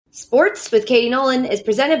Sports with Katie Nolan is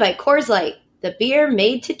presented by Coors Light, the beer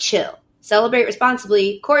made to chill. Celebrate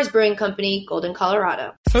responsibly. Coors Brewing Company, Golden,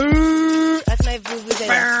 Colorado. That's my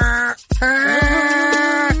Vuvuzelas.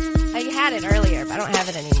 I had it earlier, but I don't have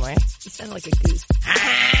it anymore. You sound like a goose.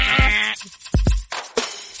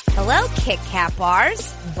 Hello, Kit Kat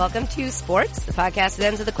Bars. Welcome to Sports, the podcast that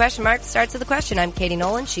ends with a question mark, starts with a question. I'm Katie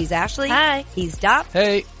Nolan. She's Ashley. Hi. He's Dop.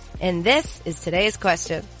 Hey. And this is today's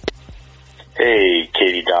question. Hey,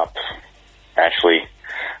 Katie, Dop, Ashley.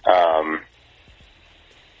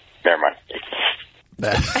 Never mind.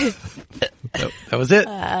 That was it.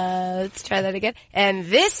 Let's try that again. And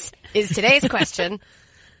this is today's question.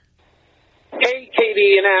 Hey,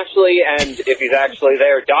 Katie and Ashley, and if he's actually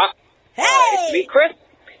there, Doc. Hey! It's me, Chris.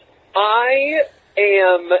 I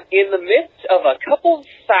am in the midst of a couple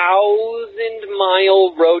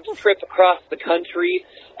 1,000-mile road trip across the country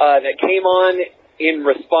that came on in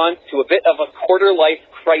response to a bit of a quarter-life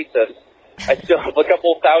crisis. I still have a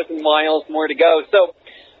couple 1,000 miles more to go. So,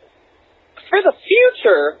 for the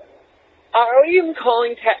future, I am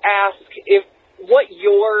calling to ask what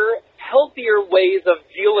your healthier ways of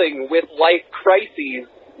dealing with life crises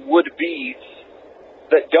would be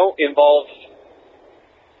that don't involve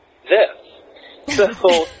this.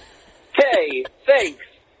 So, hey, thanks.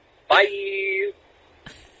 Bye.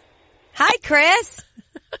 Hi, Chris.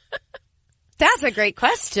 That's a great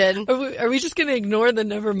question. Are we just going to ignore the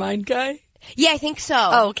never mind guy? Yeah, I think so.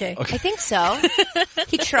 Oh, okay. I think so.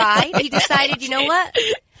 He tried. He decided, you know what?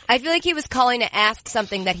 I feel like he was calling to ask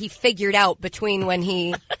something that he figured out between when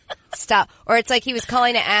he stopped. Or it's like he was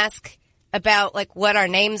calling to ask about, like, what our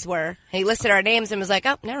names were. He listed our names and was like,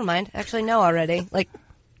 oh, never mind. Actually, no already. Like,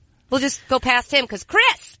 we'll just go past him because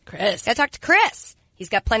Chris. Gotta talk to Chris. He's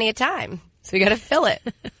got plenty of time. So we gotta fill it.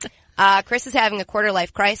 Chris is having a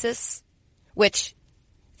quarter-life crisis, which,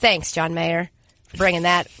 thanks, John Mayer, for bringing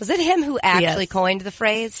that. Was it him who actually coined the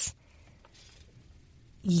phrase?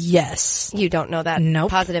 Yes. You don't know that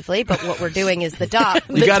Nope. positively, but what we're doing is the Dop.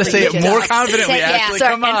 You got to say it more confidently, yeah. Ashley.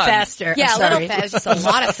 Sorry, Come on. and faster. Yeah, I'm a little sorry. fast. Just a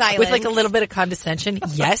lot of silence. With like a little bit of condescension.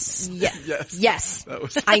 Yes. Yes.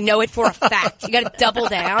 I know it for a fact. You got to double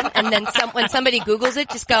down, and then when somebody Googles it,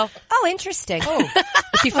 just go, oh, interesting.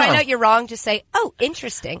 If you find out you're wrong, just say, oh,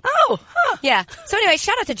 interesting. Oh, huh. Yeah. So anyway,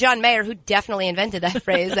 shout out to John Mayer, who definitely invented that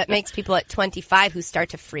phrase that makes people at 25 who start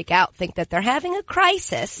to freak out think that they're having a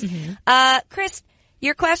crisis. Mm-hmm. Chris,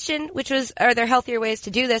 your question, which was, are there healthier ways to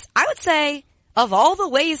do this? I would say, of all the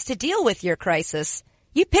ways to deal with your crisis,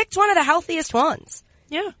 you picked one of the healthiest ones.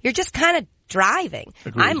 Yeah. You're just kind of driving.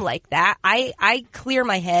 Agreed. I'm like that. I clear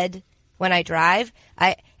my head when I drive.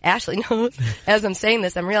 Ashley knows, as I'm saying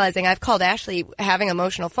this, I'm realizing I've called Ashley having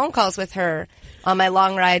emotional phone calls with her on my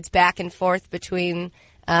long rides back and forth between,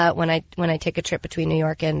 when I take a trip between New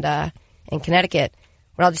York and Connecticut.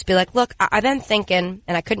 Where I'll just be like, look, I've been thinking,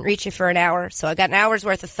 and I couldn't reach you for an hour, so I got an hour's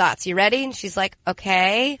worth of thoughts. You ready? And she's like,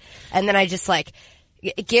 okay. And then I just like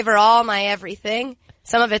give her all my everything.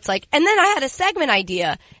 Some of it's like, and then I had a segment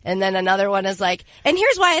idea. And then another one is like, and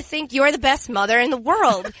here's why I think you're the best mother in the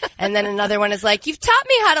world. And then another one is like, you've taught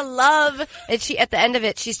me how to love. And she, at the end of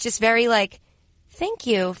it, she's just very like, thank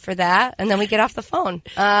you for that. And then we get off the phone.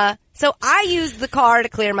 So I use the car to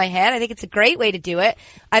clear my head. I think it's a great way to do it.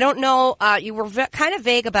 I don't know, you were kind of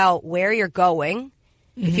vague about where you're going,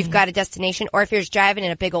 if you've got a destination, or if you're just driving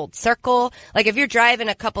in a big old circle. Like if you're driving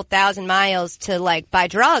a couple 1,000 miles to like buy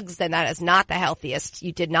drugs, then that is not the healthiest.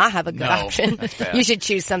 You did not have a good option. You should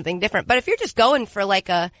choose something different. But if you're just going for like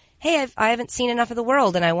hey, I haven't seen enough of the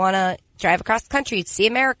world and I want to drive across the country to see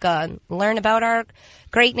America and learn about our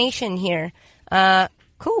great nation here.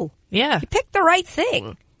 Cool. Yeah. You picked the right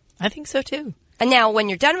thing. I think so too. And now when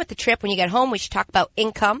you're done with the trip, when you get home, we should talk about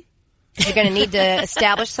income. You're going to need to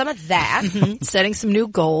establish some of that. Setting some new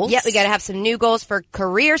goals. Yeah, we got to have some new goals for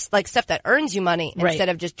careers, like stuff that earns you money instead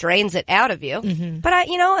of just drains it out of you. But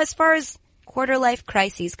as far as quarter-life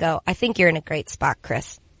crises go, I think you're in a great spot,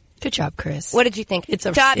 Chris. Good job, Chris. What did you think?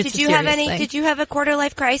 Todd, did you have any? Did you have a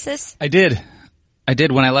quarter-life crisis? I did.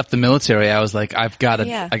 When I left the military, I was like, I got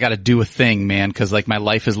to do a thing, man, because like my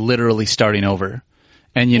life is literally starting over.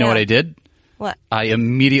 And you know what I did? What? I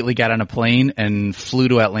immediately got on a plane and flew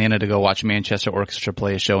to Atlanta to go watch Manchester Orchestra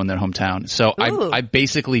play a show in their hometown. So I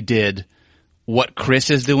basically did what Chris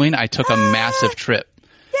is doing. I took a massive trip.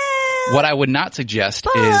 Yeah. What I would not suggest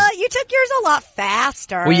is you took yours a lot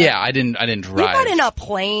faster. Well, yeah, I didn't drive. You got in a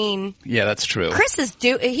plane. Yeah, that's true. Chris is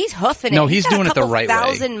he's hoofing it. No, he's doing it the right way.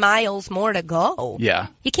 1,000 miles more to go. Yeah.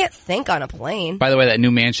 You can't think on a plane. By the way, that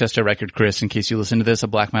new Manchester record, Chris, in case you listen to this, A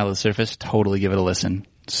Black Mile to the Surface, totally give it a listen.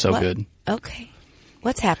 So good. Okay.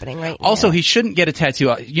 What's happening right now? Also, he shouldn't get a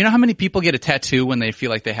tattoo. You know how many people get a tattoo when they feel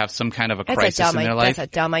like they have some kind of a crisis in their life? That's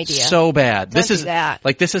a dumb idea. So bad. Don't do that.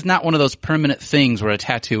 This is not one of those permanent things where a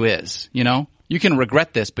tattoo is, you know? You can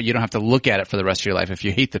regret this, but you don't have to look at it for the rest of your life if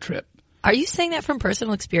you hate the trip. Are you saying that from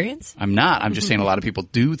personal experience? I'm not. I'm just saying a lot of people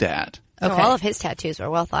do that. Okay. No, all of his tattoos were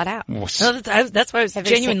well thought out. No, that's why I was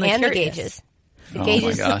genuinely and curious. The gauges. The Oh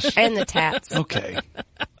gauges my gosh. and the tats. Okay.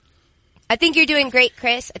 I think you're doing great,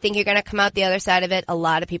 Chris. I think you're going to come out the other side of it. A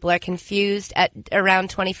lot of people are confused at around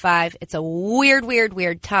 25. It's a weird, weird,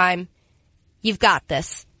 weird time. You've got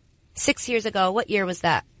this. 6 years ago, what year was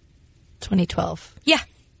that? 2012. Yeah.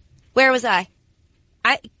 Where was I?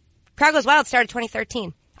 Crowd Goes Wild started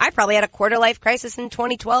 2013. I probably had a quarter life crisis in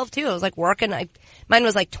 2012 too. I was like working. Mine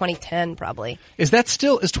was like 2010 probably. Is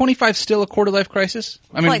 25 still a quarter life crisis?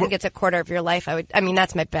 I think it's a quarter of your life.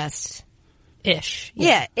 That's my best. Ish.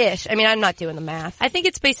 Yeah, ish. I mean, I'm not doing the math. I think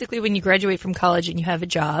it's basically when you graduate from college and you have a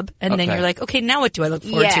job and then you're like, okay, now what do I look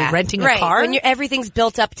forward to? Renting a car? When everything's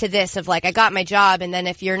built up to this of like, I got my job, and then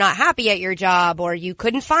if you're not happy at your job or you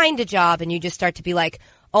couldn't find a job and you just start to be like,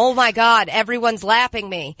 oh my God, everyone's lapping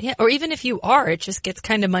me. Yeah, or even if you are, it just gets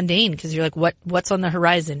kind of mundane because you're like, what's on the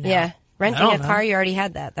horizon now? Yeah. Renting a car, you already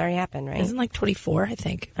had that. That already happened, right? Isn't like 24, I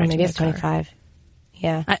think. Or maybe it's 25.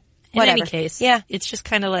 Yeah. In any case, yeah, it's just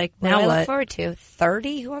kind of like, now what? what? I look forward to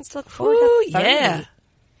 30? Who wants to look forward to 30? Yeah.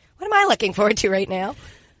 What am I looking forward to right now?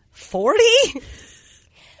 40?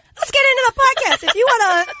 Let's get into the podcast. If you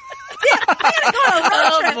want to... I'm going to go on a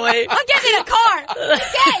road trip. Boy. I'm getting in a car.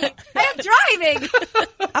 Okay. I am driving.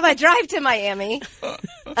 I'm going to drive to Miami.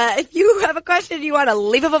 If you have a question, you want to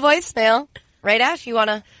leave up a voicemail. Right, Ash? You want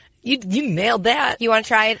to... You nailed that. You want to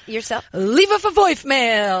try it yourself? Leave us a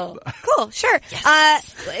voicemail. Cool, sure.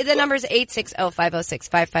 Yes. The number is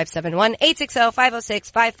 860-506-5571.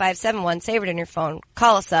 860-506-5571. Save it in your phone.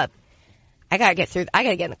 Call us up. I gotta get in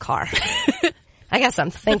the car. I got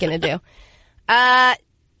some thinking to do.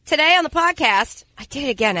 Today on the podcast, I did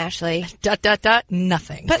it again, Ashley. ...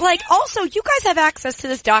 Nothing. But also, you guys have access to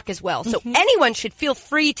this doc as well. So anyone should feel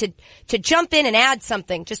free to jump in and add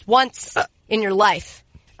something just once in your life.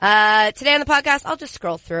 Today on the podcast, I'll just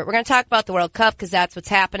scroll through it. We're going to talk about the World Cup because that's what's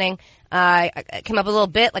happening. I came up with a little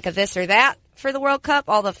bit like a this or that for the World Cup,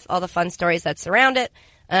 all the fun stories that surround it.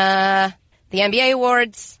 The NBA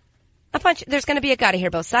awards, a bunch. There's going to be a Gotta Hear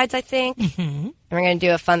Both Sides, I think. And we're going to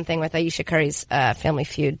do a fun thing with Ayesha Curry's Family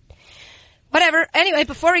Feud. Whatever. Anyway,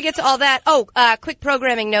 before we get to all that, quick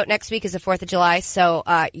programming note. Next week is the 4th of July, so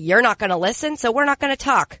you're not going to listen, so we're not going to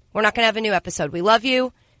talk. We're not going to have a new episode. We love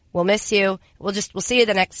you. We'll miss you. We'll see you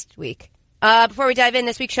the next week. Before we dive in,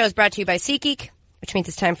 this week's show is brought to you by SeatGeek, which means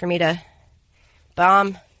it's time for me to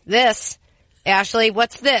bomb this. Ashley,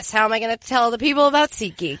 what's this? How am I going to tell the people about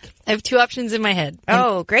SeatGeek? I have two options in my head.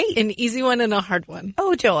 Oh, great. An easy one and a hard one.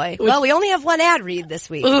 Oh, joy. Well, we only have one ad read this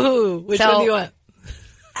week. Ooh, which one do you want?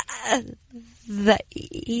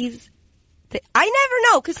 I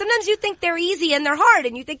never know, because sometimes you think they're easy and they're hard,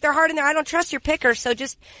 and you think they're hard and I don't trust your picker, so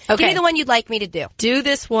just give me the one you'd like me to do. Do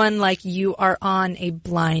this one like you are on a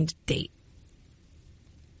blind date.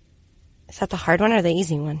 Is that the hard one or the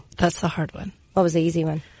easy one? That's the hard one. What was the easy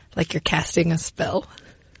one? Like you're casting a spell.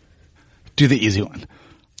 Do the easy one.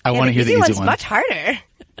 I want to hear the easy one's one. Much harder.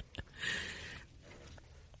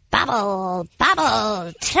 Bubble,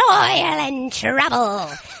 bubble, toil and trouble.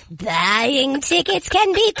 Buying tickets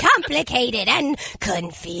can be complicated and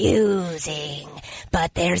confusing.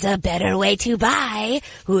 But there's a better way to buy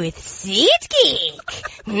with SeatGeek.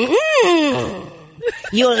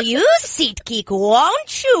 You'll use SeatGeek,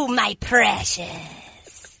 won't you, my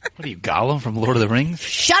precious? What are you, Gollum from Lord of the Rings?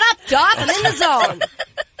 Shut up, Doc. I'm in the zone.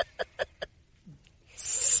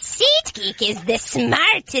 SeatGeek is the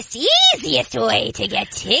smartest, easiest way to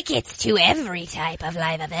get tickets to every type of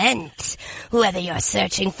live event. Whether you're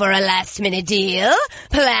searching for a last-minute deal,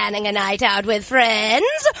 planning a night out with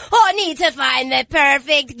friends, or need to find the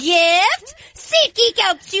perfect gift, SeatGeek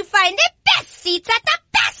helps you find the best seats at the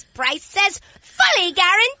best prices, fully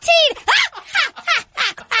guaranteed.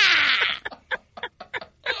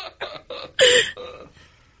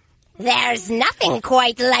 There's nothing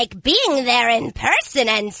quite like being there in person,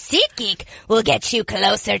 and SeatGeek will get you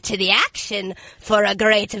closer to the action for a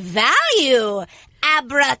great value.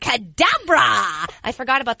 Abracadabra! I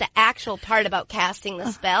forgot about the actual part about casting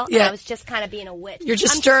the spell. Yeah. I was just kind of being a witch. You're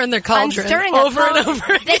just stirring their cauldron I'm stirring over a and cauldron.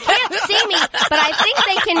 over again. They can't see me, but I think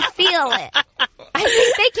they can feel it.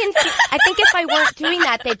 I think if I weren't doing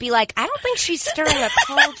that, they'd be like, I don't think she's stirring a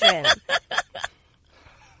cauldron.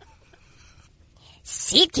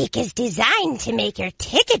 SeatGeek is designed to make your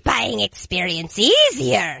ticket buying experience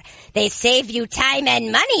easier. They save you time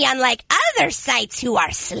and money unlike other sites who are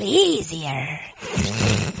sleazier.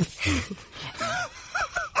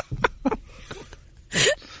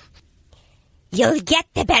 You'll get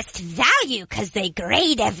the best value because they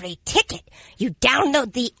grade every ticket. You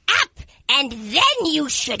download the app and then you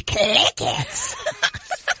should click it.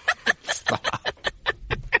 Stop.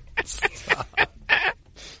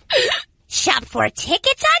 Shop for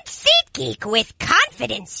tickets on SeatGeek with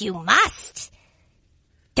confidence you must.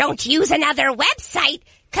 Don't use another website,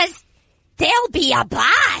 cause there'll be a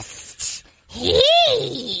bust.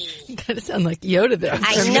 Hee! You gotta sound like Yoda there.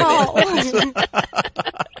 I know.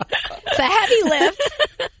 It's a heavy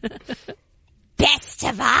lift. Best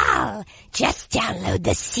of all, just download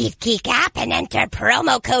the SeatGeek app and enter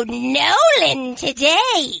promo code NOLAN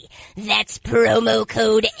today. That's promo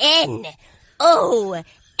code NOLAN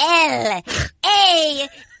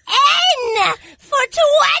for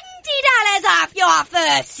 $20 off your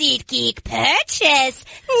first SeatGeek purchase.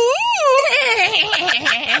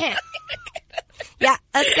 Yeah,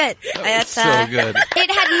 that's good. That's so good.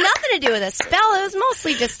 It had nothing to do with a spell. It was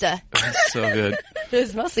mostly just a. That's so good. It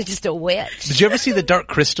was mostly just a witch. Did you ever see the Dark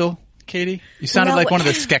Crystal, Katie? You sounded like one of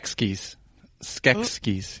the Skekskis.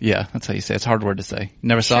 Skekskis. Yeah, that's how you say it. It's a hard word to say.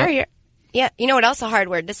 Never saw it? Yeah, you know what else a hard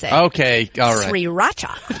word to say? Okay, all right.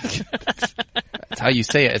 Sriracha. That's how you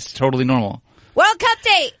say it. It's totally normal. World Cup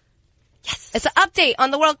date. Yes. It's an update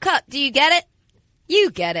on the World Cup. Do you get it?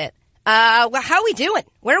 You get it. Well, how are we doing?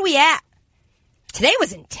 Where are we at? Today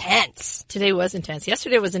was intense. Today was intense.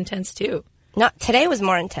 Yesterday was intense too. No, today was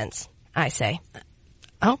more intense, I say.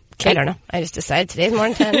 Oh, okay. I don't know. I just decided today's more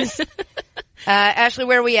intense. Ashley,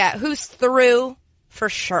 where are we at? Who's through for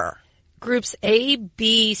sure? Groups A,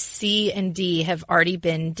 B, C, and D have already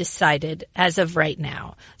been decided as of right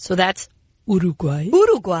now. So that's Uruguay,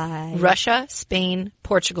 Russia, Spain,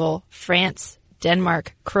 Portugal, France,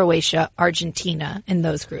 Denmark, Croatia, Argentina in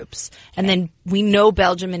those groups. And then we know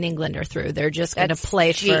Belgium and England are through. They're just going to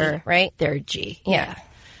play G, for right? their G. Yeah.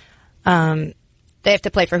 They have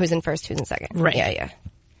to play for who's in first, who's in second. Right. Yeah.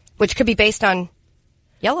 Which could be based on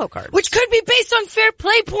yellow cards. Which could be based on fair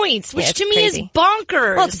play points, which to me crazy. is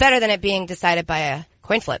bonkers. Well, it's better than it being decided by a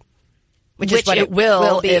coin flip. Which is what it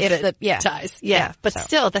will be if it ties. Yeah. But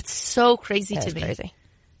still, that's so crazy to me. Crazy.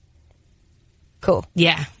 Cool.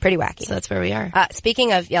 Yeah. Pretty wacky. So that's where we are.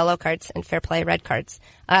 Speaking of yellow cards and fair play red cards,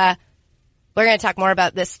 we're going to talk more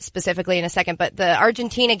about this specifically in a second, but the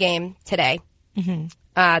Argentina game today,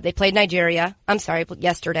 they played Nigeria. I'm sorry,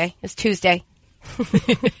 yesterday. It was Tuesday.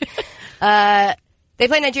 They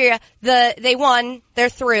played Nigeria. They won. They're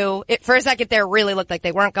through. For a second there, really looked like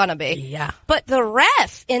they weren't going to be. Yeah. But the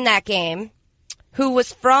ref in that game, who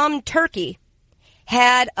was from Turkey,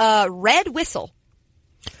 had a red whistle.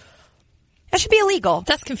 That should be illegal.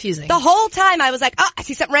 That's confusing. The whole time I was like, oh, I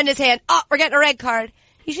see something red in his hand. Oh, we're getting a red card.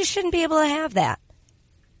 You just shouldn't be able to have that.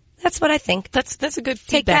 That's what I think. That's a good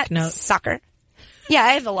Take feedback that, note. soccer. Yeah,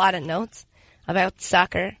 I have a lot of notes about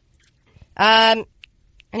soccer. Anyway,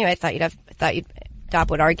 I thought Dop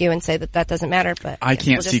would argue and say that doesn't matter, but I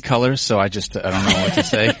can't see colors, so I don't know what to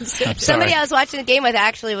say. I'm Somebody sorry. I was watching the game with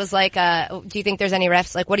actually was like, do you think there's any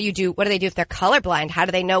refs? Like, what do they do if they're colorblind? How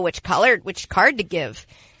do they know which card to give?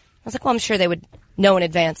 I was like, well, I'm sure they would know in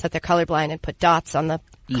advance that they're colorblind and put dots on the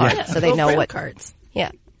card so they know what cards.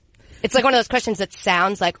 Yeah. It's like one of those questions that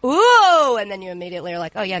sounds like, ooh, and then you immediately are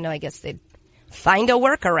like, oh yeah, no, I guess they'd find a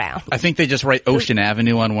workaround. I think they just write Ocean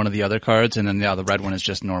Avenue on one of the other cards, and then the red one is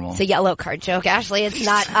just normal. It's a yellow card joke, Ashley. It's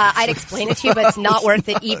not, I'd explain it to you, but it's not worth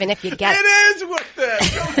it even if you get it. It is worth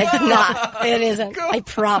it! It's not. It isn't. I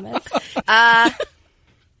promise.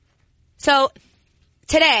 So,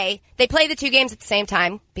 today, they play the two games at the same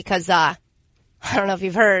time because, I don't know if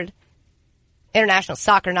you've heard, international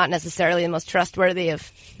soccer not necessarily the most trustworthy of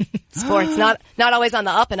sports. Not always on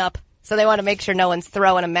the up and up. So they want to make sure no one's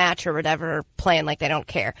throwing a match or whatever or playing like they don't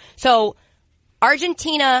care. So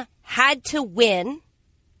Argentina had to win,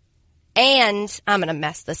 and I'm going to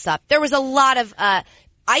mess this up. There was a lot of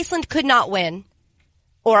Iceland could not win,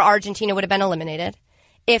 or Argentina would have been eliminated.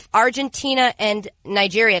 If Argentina and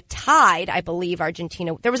Nigeria tied, I believe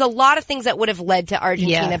Argentina, there was a lot of things that would have led to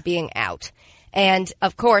Argentina being out. And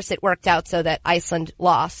of course it worked out so that Iceland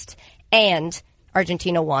lost and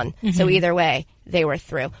Argentina won. Mm-hmm. So either way, they were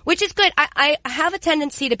through, which is good. I have a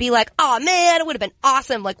tendency to be like, oh man, it would have been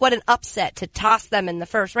awesome. Like, what an upset to toss them in the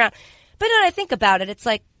first round. But then I think about it, it's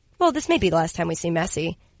like, well, this may be the last time we see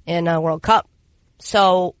Messi in a World Cup.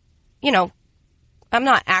 So, I'm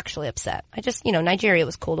not actually upset. I just, Nigeria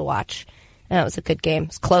was cool to watch. That was a good game. It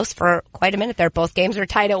was close for quite a minute there. Both games were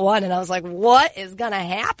tied at 1, and I was like, what is going to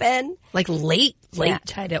happen? Like late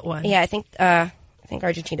tied at 1. Yeah, I think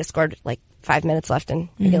Argentina scored like 5 minutes left in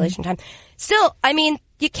regulation time. Still, I mean,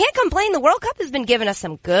 you can't complain. The World Cup has been giving us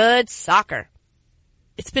some good soccer.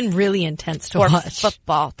 It's been really intense to or watch.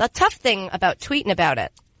 Football. The tough thing about tweeting about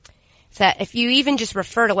it is that if you even just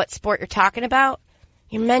refer to what sport you're talking about,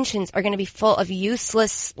 your mentions are going to be full of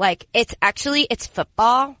useless, like, it's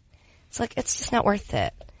football. It's like, it's just not worth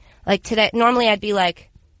it. Like today, normally I'd be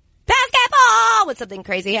like, basketball! When something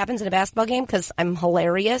crazy happens in a basketball game, because I'm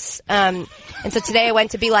hilarious. And so today I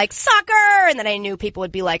went to be like, soccer! And then I knew people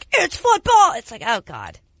would be like, it's football! It's like, oh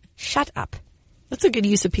God. Shut up. That's a good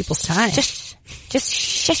use of people's time. Just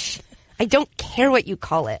shush. I don't care what you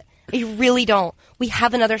call it. I really don't. We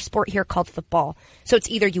have another sport here called football. So it's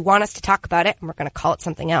either you want us to talk about it, and we're going to call it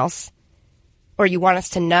something else, or you want us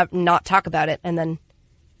to not talk about it, and then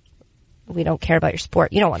we don't care about your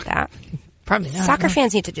sport. You don't want that. Probably not. Soccer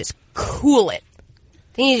fans need to just cool it.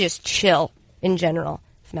 They need to just chill in general.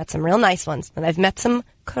 I've met some real nice ones, and I've met some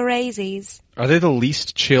crazies. Are they the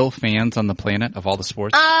least chill fans on the planet of all the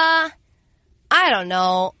sports? I don't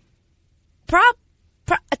know.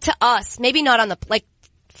 To us, maybe not on the, like,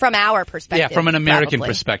 from our perspective. Yeah, from an American probably.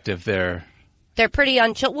 perspective, they're pretty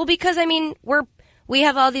unchill. Well, because, I mean, we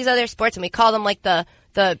have all these other sports, and we call them, like, the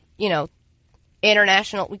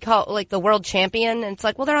international, we call it, like, the world champion, and it's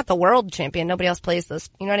like, well, they're not the world champion. Nobody else plays this.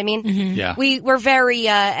 You know what I mean? Mm-hmm. Yeah. We're very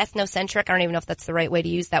ethnocentric. I don't even know if that's the right way to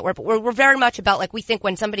use that word, but we're very much about, like, we think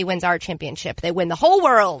when somebody wins our championship, they win the whole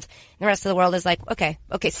world. And the rest of the world is like, okay,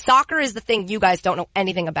 soccer is the thing you guys don't know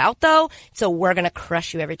anything about, though, so we're going to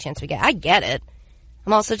crush you every chance we get. I get it.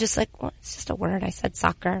 I'm also just like, well, it's just a word. I said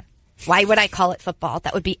soccer. Why would I call it football?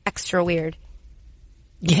 That would be extra weird.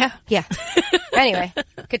 Yeah. Yeah. Anyway,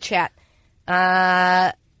 good chat.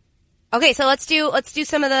 Okay, so let's do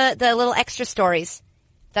some of the little extra stories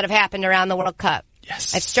that have happened around the World Cup.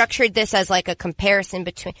 Yes. I've structured this as like a comparison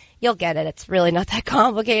between, you'll get it. It's really not that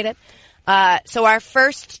complicated. So our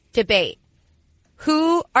first debate,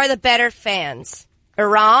 who are the better fans,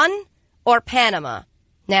 Iran or Panama?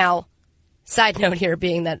 Now, side note here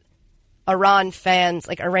being that Iranian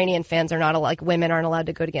fans are not like women aren't allowed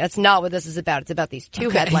to go together. That's not what this is about. It's about these two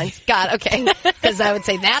headlines. God, okay. Because I would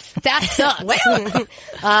say that sucks.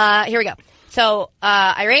 Here we go. So,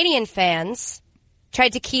 Iranian fans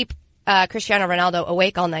tried to keep Cristiano Ronaldo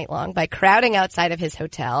awake all night long by crowding outside of his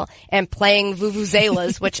hotel and playing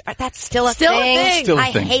Vuvuzelas, which that's still a thing. Still a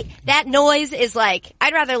I thing. hate that noise. Is like,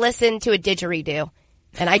 I'd rather listen to a didgeridoo.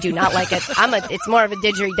 And I do not like it. It's more of a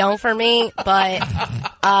didgeridoo for me,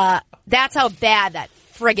 but, that's how bad that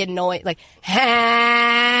friggin' noise, like,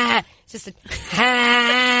 ha, it's just a,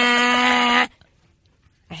 ha,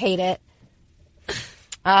 I hate it.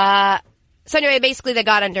 So anyway, basically they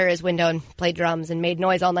got under his window and played drums and made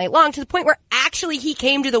noise all night long to the point where actually he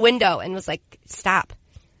came to the window and was like, stop.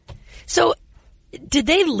 So, did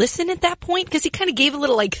they listen at that point? Because he kind of gave a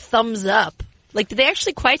little, like, thumbs up. Like, did they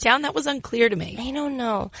actually quiet down? That was unclear to me. I don't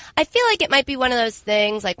know. I feel like it might be one of those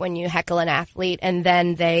things, like when you heckle an athlete and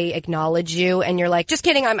then they acknowledge you and you're like, just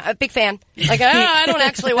kidding, I'm a big fan. Like, I don't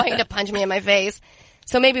actually want you to punch me in my face.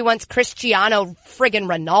 So maybe once Cristiano friggin'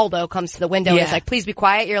 Ronaldo comes to the window and is like, please be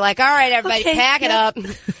quiet, you're like, all right, everybody, pack it up.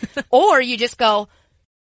 Or you just go,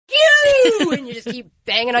 you! And you just keep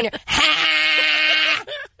banging on your, ha!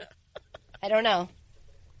 I don't know.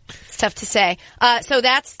 It's tough to say. So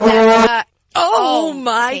that's Oh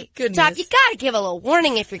my goodness. Doc, you gotta give a little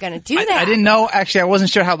warning if you're gonna do that. I didn't know. Actually, I wasn't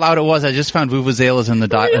sure how loud it was. I just found Vuvuzelas in the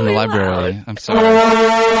library. Loud. I'm sorry. I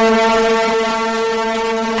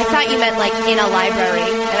thought you meant like in a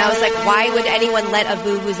library, and I was like, why would anyone let a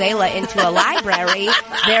Vuvuzela into a library?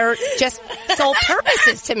 Their just sole purpose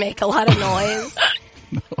is to make a lot of noise.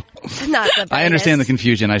 Not the I understand the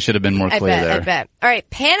confusion. I should have been more clear there. I bet. All right,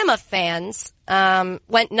 Panama fans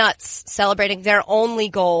went nuts celebrating their only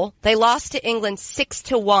goal. They lost to England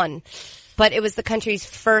 6-1, but it was the country's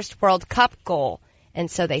first World Cup goal, and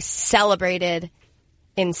so they celebrated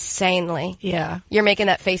insanely. Yeah. You're making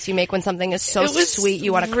that face you make when something is so sweet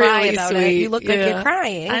you want to really cry about it. You look like yeah. you're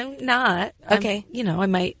crying. I'm not. Okay. I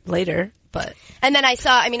might later, but. And then I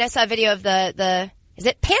saw a video of the is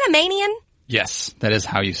it Panamanian? Yes, that is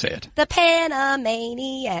how you say it. The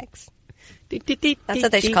Panamaniacs. That's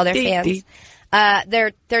what they should call their fans.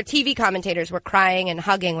 Their TV commentators were crying and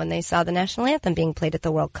hugging when they saw the national anthem being played at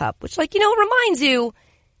the World Cup, which, reminds you,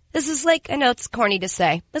 this is like, I know it's corny to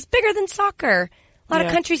say, it's bigger than soccer. A lot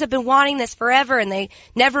of countries have been wanting this forever, and they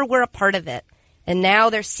never were a part of it. And now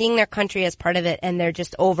they're seeing their country as part of it, and they're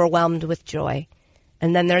just overwhelmed with joy.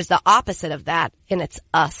 And then there's the opposite of that, and it's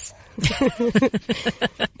us.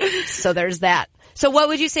 So there's that. So what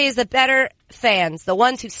would you say is the better fans? The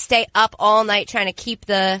ones who stay up all night trying to keep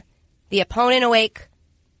the opponent awake,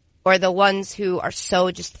 or the ones who are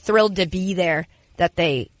so just thrilled to be there that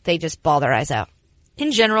they just bawl their eyes out?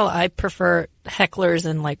 In general, I prefer hecklers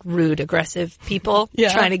and like rude, aggressive people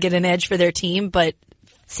trying to get an edge for their team. But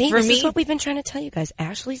see, for this me, is what we've been trying to tell you guys.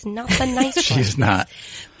 Ashley's not the nice one. She's not.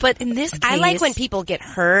 But in this case, I like when people get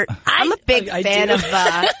hurt. I'm a big fan of.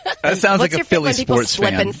 That sounds like a Philly sports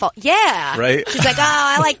fan. And fall? Yeah, right. She's like, oh,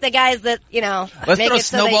 I like the guys that Let's make throw it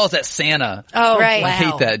so snowballs at Santa. Oh, right. I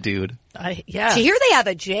hate that dude. Yeah. So here they have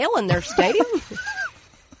a jail in their stadium.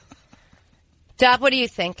 Dop, what do you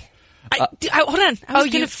think? Hold on. I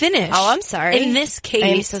was going to finish. Oh, I'm sorry. In this case,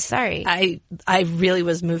 I'm so sorry. I really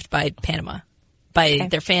was moved by Panama, by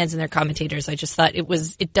their fans and their commentators. I just thought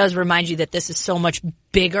it does remind you that this is so much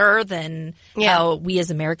bigger than how we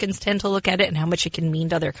as Americans tend to look at it and how much it can mean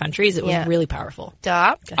to other countries. It was really powerful.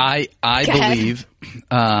 Dop? I believe,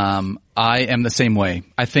 I am the same way.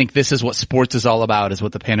 I think this is what sports is all about, is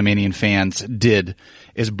what the Panamanian fans did,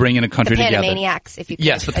 is bringing a country together. The Panamaniacs, if you could.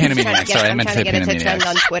 Yes, the Panamaniacs. Sorry, I meant to say Panamaniacs. I'm trying to get it to trend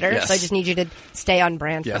on Twitter, yes. so I just need you to stay on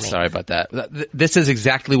brand for me. Sorry about that. This is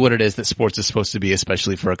exactly what it is that sports is supposed to be,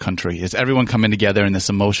 especially for a country, is everyone coming together in this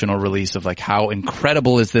emotional release of like, how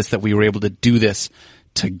incredible is this that we were able to do this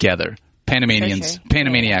together. Panamanians,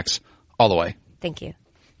 Panamaniacs, all the way. Thank you.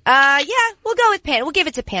 Yeah, we'll go with We'll give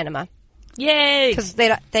it to Panama. Yay! Because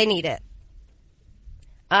they need it.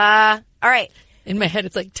 All right. In my head,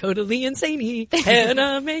 it's like totally insane.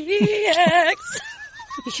 Panamaniacs.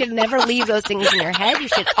 You should never leave those things in your head. You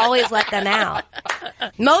should always let them out.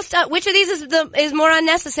 Which of these is more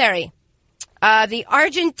unnecessary? The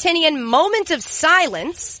Argentinian moment of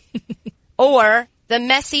silence, or the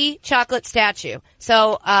Messi chocolate statue.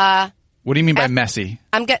 So, what do you mean by messy?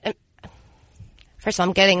 First of all,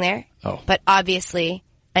 I'm getting there. Oh. But obviously,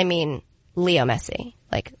 I mean Leo Messi,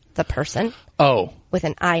 like the person. Oh. With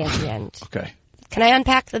an I at the end. Okay. Can I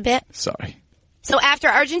unpack the bit? Sorry. So after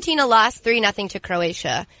Argentina lost 3-0 to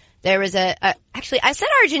Croatia, there was actually, I said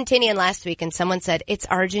Argentinian last week and someone said it's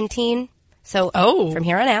Argentine. So from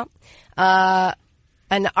here on out,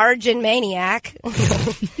 an Argent maniac,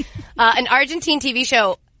 an Argentine TV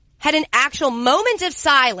show had an actual moment of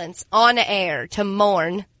silence on air to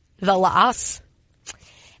mourn the loss.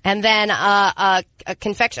 And then a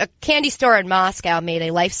candy store in Moscow made a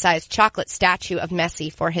life-size chocolate statue of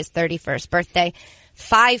Messi for his 31st birthday.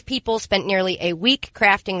 5 people spent nearly a week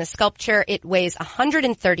crafting the sculpture. It weighs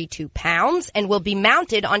 132 pounds and will be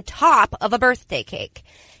mounted on top of a birthday cake.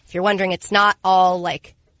 If you're wondering, it's not all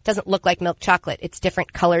doesn't look like milk chocolate. It's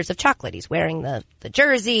different colors of chocolate. He's wearing the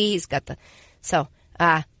jersey. He's got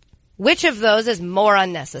which of those is more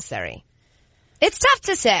unnecessary? It's tough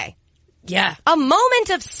to say. Yeah. A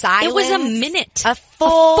moment of silence. It was a minute. A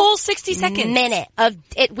full 60 seconds. Minute of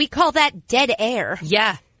it. We call that dead air.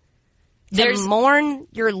 Yeah. To mourn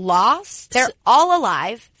your loss. They're all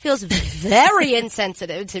alive. Feels very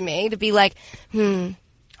insensitive to me to be like,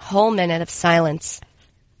 whole minute of silence.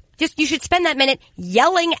 You should spend that minute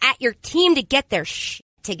yelling at your team to get their shit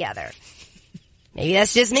together. Maybe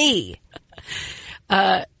that's just me.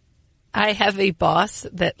 I have a boss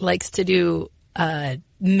that likes to do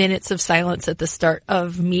minutes of silence at the start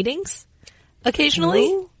of meetings occasionally.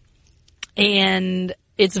 Ooh. And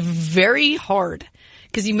it's very hard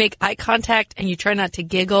because you make eye contact and you try not to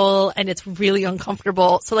giggle and it's really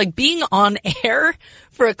uncomfortable. So being on air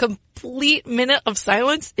for a complete minute of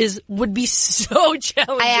silence would be so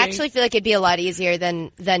challenging. I actually feel like it'd be a lot easier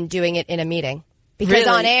than doing it in a meeting. Because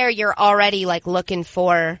on air you're already looking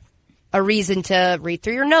for a reason to read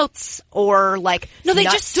through your notes or no, they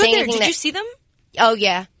just stood there. Did you see them? Oh,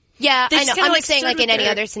 yeah. Yeah, I know. I'm just saying in any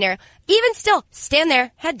there. other scenario. Even still, stand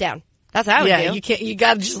there, head down. That's how I would do. You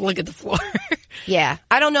gotta just look at the floor. Yeah.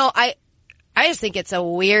 I don't know. I just think that is a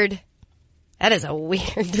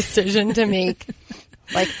weird decision to make.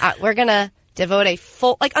 We're gonna devote a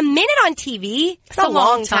minute on TV. It's a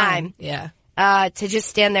long time. Yeah. To just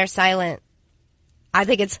stand there silent. I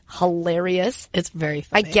think it's hilarious. It's very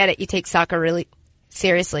funny. I get it. You take soccer really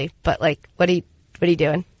seriously, but what are you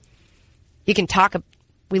doing? You can talk.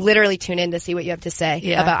 We literally tune in to see what you have to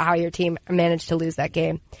say about how your team managed to lose that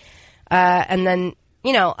game. And then,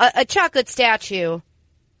 a chocolate statue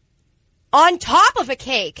on top of a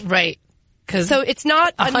cake. Right. So it's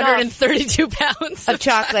not 132 pounds of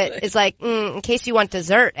chocolate. It's in case you want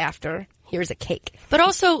dessert after, here's a cake. But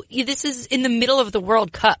also, this is in the middle of the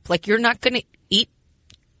World Cup. You're not going to eat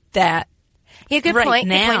that. Yeah, good right point.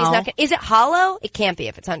 now. Good point. Is it hollow? It can't be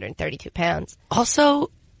if it's 132 pounds.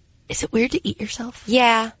 Also, is it weird to eat yourself?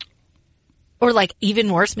 Yeah. Or like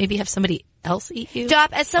even worse, maybe have somebody else eat you. Dop,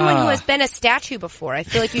 as someone who has been a statue before, I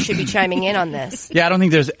feel like you should be chiming in on this. Yeah, I don't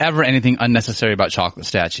think there's ever anything unnecessary about chocolate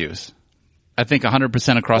statues. I think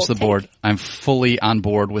 100% across the board. I'm fully on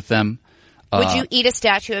board with them. Would you eat a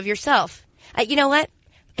statue of yourself? You know what?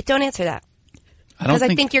 Don't answer that. Because I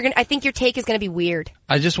think I think your take is going to be weird.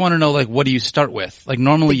 I just want to know, like, what do you start with? Like,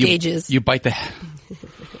 normally you bite the.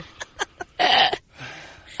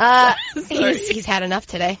 He's had enough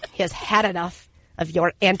today. He has had enough of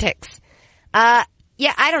your antics. Yeah,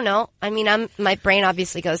 I don't know. I mean, my brain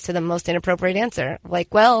obviously goes to the most inappropriate answer.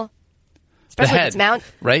 Like, well, especially if it's mounted,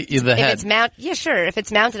 right? The head. If it's yeah, sure. If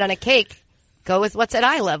it's mounted on a cake, go with what's at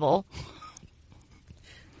eye level.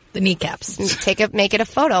 The kneecaps. Make it a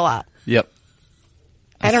photo op. Yep.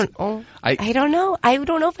 I don't know. I don't know. I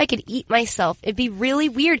don't know if I could eat myself. It'd be really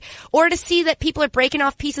weird. Or to see that people are breaking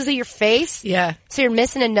off pieces of your face. Yeah. So you're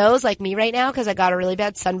missing a nose like me right now because I got a really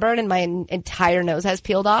bad sunburn and my entire nose has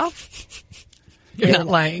peeled off. You're not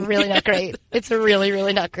lying. Really not great. It's really,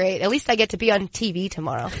 really not great. At least I get to be on TV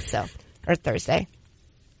tomorrow, or Thursday.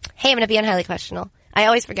 Hey, I'm going to be on Highly Questionable. I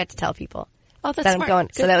always forget to tell people. Oh, that's that smart. I'm going.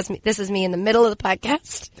 Good. So that was me. This is me in the middle of the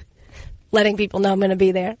podcast. Letting people know I'm going to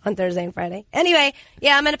be there on Thursday and Friday. Anyway,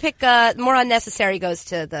 yeah, I'm going to pick more unnecessary goes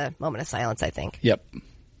to the moment of silence, I think. Yep.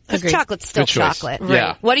 Because chocolate's still chocolate. Right.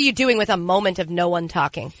 Yeah. What are you doing with a moment of no one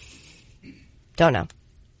talking? Don't know.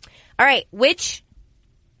 All right,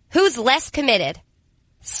 who's less committed?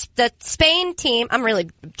 The Spain team, I'm really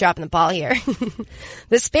dropping the ball here.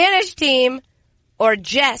 The Spanish team or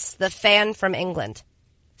Jess, the fan from England?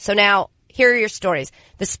 So now, here are your stories.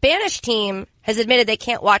 The Spanish team has admitted they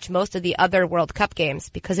can't watch most of the other World Cup games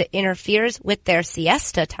because it interferes with their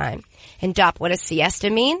siesta time. And Dop, what does siesta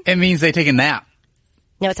mean? It means they take a nap.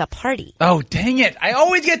 No, it's a party. Oh, dang it. I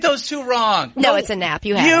always get those two wrong. No, it's a nap.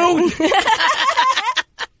 You have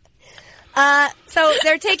it. So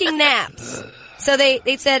they're taking naps. So they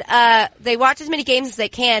said they watch as many games as they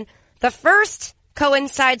can. The first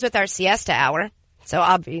coincides with our siesta hour. So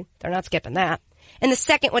they're not skipping that. And the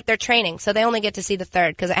second with their training. So they only get to see the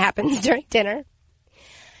third because it happens during dinner.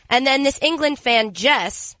 And then this England fan,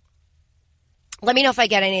 Jess, let me know if I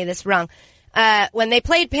get any of this wrong. When they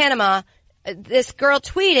played Panama, this girl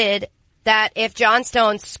tweeted that if John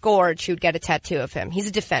Stones scored, she would get a tattoo of him. He's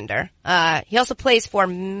a defender. He also plays for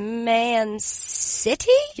Man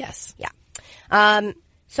City? Yes. Yeah.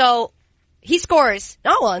 So he scores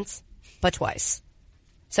not once, but twice.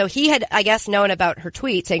 So he had, I guess, known about her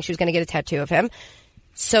tweet saying she was going to get a tattoo of him.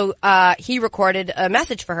 So he recorded a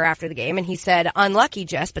message for her after the game, and he said, "Unlucky,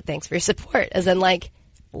 Jess, but thanks for your support." As in, like,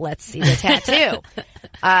 let's see the tattoo.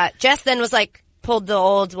 Jess then was like, pulled the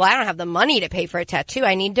old, well, I don't have the money to pay for a tattoo.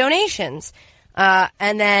 I need donations.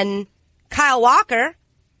 And then Kyle Walker,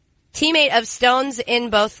 teammate of Stones in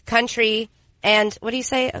both country and, what do you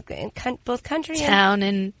say? In both country town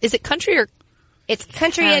and is it country or? It's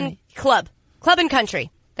country town. And club. Club and country.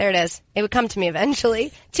 There it is. It would come to me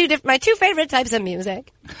eventually. My two favorite types of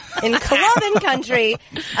music. In club and country,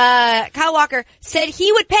 Kyle Walker said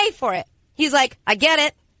he would pay for it. He's like, I get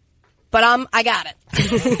it, but I got it.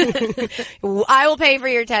 I will pay for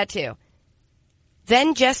your tattoo.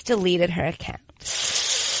 Then just deleted her account.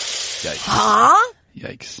 Yikes. Huh?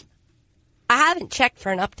 Yikes. I haven't checked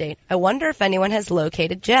for an update. I wonder if anyone has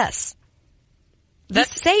located Jess. You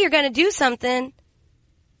say you're going to do something.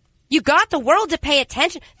 You got the world to pay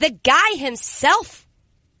attention. The guy himself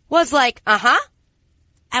was like,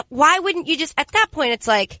 why wouldn't you just, at that point, it's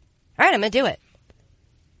like, all right, I'm going to do it.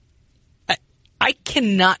 I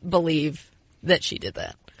cannot believe that she did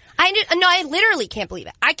that. I literally can't believe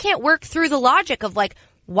it. I can't work through the logic of like,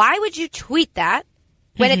 why would you tweet that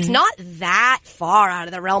when it's not that far out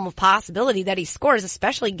of the realm of possibility that he scores,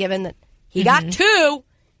 especially given that he got two.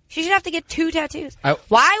 She should have to get two tattoos.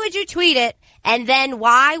 Why would you tweet it? And then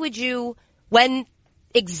why would you, when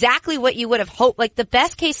exactly what you would have hoped, like the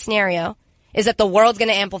best case scenario is that the world's going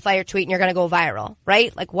to amplify your tweet and you're going to go viral,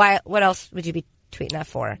 right? Like what else would you be tweeting that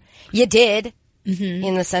for? You did.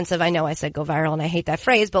 In the sense of, I know I said go viral and I hate that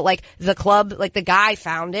phrase, but like the club, like the guy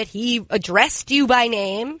found it, he addressed you by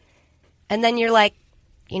name, and then you're like,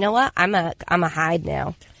 you know what? I'm a hide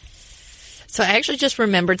now. So I actually just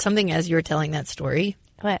remembered something as you were telling that story.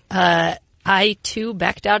 What? I too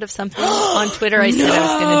backed out of something on Twitter I said I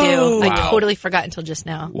was going to do. Wow. I totally forgot until just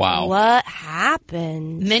now. Wow. What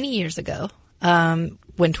happened? Many years ago,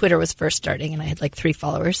 when Twitter was first starting and I had like 3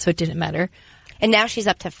 followers, so it didn't matter. And now she's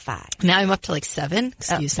up to 5. Now I'm up to like 7.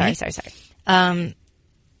 Excuse me. Sorry.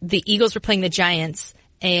 The Eagles were playing the Giants,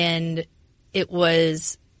 and I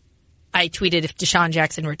tweeted, if Deshaun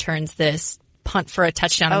Jackson returns this punt for a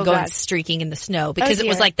touchdown and going streaking in the snow because it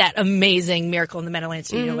was like that amazing Miracle in the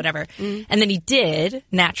Meadowlands, whatever. And then he did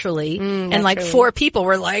naturally, and like 4 people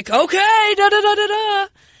were like, "Okay, da da da da da."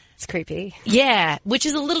 It's creepy. Yeah, which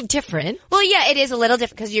is a little different. Well, yeah, it is a little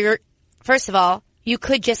different because first of all, you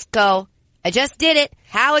could just go, I just did it.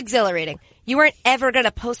 How exhilarating. You weren't ever going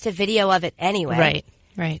to post a video of it anyway.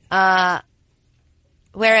 Right.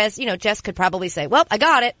 Whereas, Jess could probably say, well, I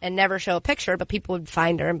got it and never show a picture, but people would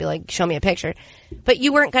find her and be like, show me a picture. But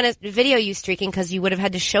you weren't going to video you streaking because you would have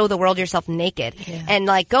had to show the world yourself naked. Yeah. And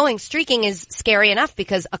like going streaking is scary enough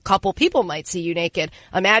because a couple people might see you naked.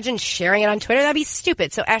 Imagine sharing it on Twitter. That'd be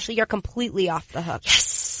stupid. So Ashley, you're completely off the hook.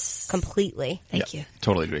 Yes. Completely. Thank you.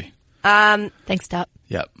 Totally agree. Thanks, Top.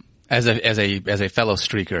 Yep. As a fellow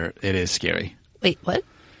streaker, it is scary. Wait, what?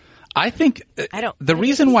 I think the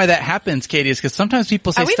reason why that happens, Katie, is because sometimes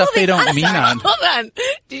people say stuff they don't mean on. Hold on.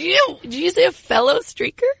 Did you say a fellow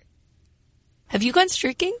streaker? Have you gone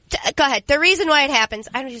streaking? Go ahead. The reason why it happens,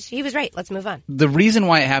 he was right. Let's move on. The reason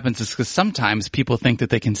why it happens is because sometimes people think that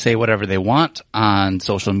they can say whatever they want on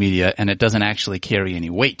social media and it doesn't actually carry any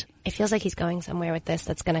weight. It feels like he's going somewhere with this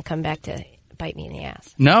that's going to come back to bite me in the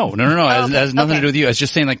ass. No. It has nothing to do with you. It's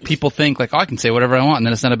just saying like people think like, oh, I can say whatever I want and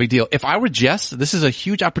then it's not a big deal. If I were Jess, this is a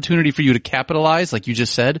huge opportunity for you to capitalize, like you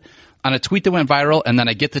just said, on a tweet that went viral and then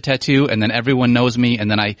I get the tattoo and then everyone knows me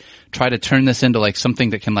and then I try to turn this into like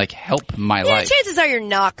something that can like help my life. Chances are you're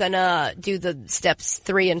not gonna do the steps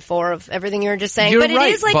 3 and 4 of everything you were just saying. You're but right,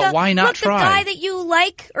 it is like but why not try? The guy that you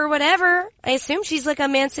like or whatever. I assume she's like a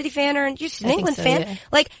Man City fan or she's an England fan. Yeah.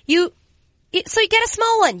 Like so you get a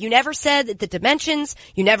small one. You never said the dimensions.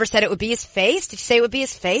 You never said it would be his face. Did you say it would be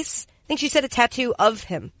his face? I think she said a tattoo of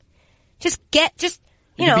him. It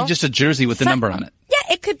could be just a jersey with the number on it.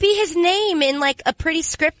 Yeah, it could be his name in like a pretty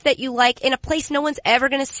script that you like in a place no one's ever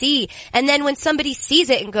going to see. And then when somebody sees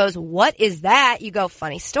it and goes, what is that? You go,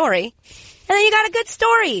 funny story. And then you got a good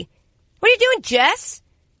story. What are you doing, Jess?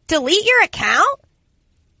 Delete your account?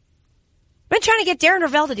 I've been trying to get Darren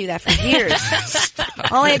Ravel to do that for years.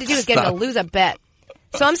 All I had to do was get him to lose a bet.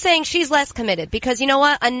 So I'm saying she's less committed because you know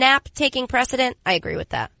what? A nap taking precedent, I agree with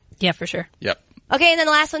that. Yeah, for sure. Yep. Okay, and then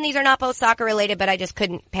the last one, these are not both soccer related, but I just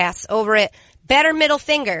couldn't pass over it. Better middle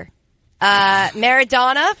finger.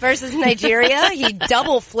 Maradona versus Nigeria. He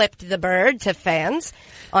double flipped the bird to fans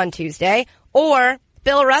on Tuesday. Or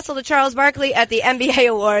Bill Russell to Charles Barkley at the NBA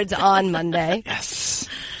Awards on Monday. Yes.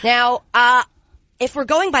 Now, if we're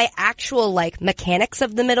going by actual, like, mechanics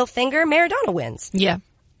of the middle finger, Maradona wins. Yeah.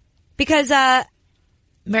 Because,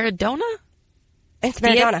 Maradona? It's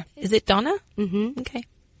Maradona. Is it Donna? Mm-hmm. Okay.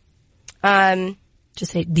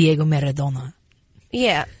 Just say Diego Maradona.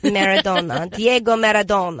 Yeah, Maradona. Diego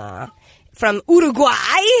Maradona. From Uruguay.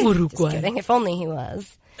 Just kidding. If only he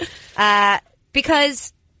was.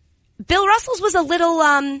 Because Bill Russell's was a little,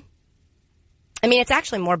 it's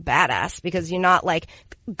actually more badass because you're not, like,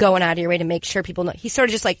 going out of your way to make sure people know. He sort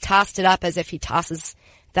of just, like, tossed it up as if he tosses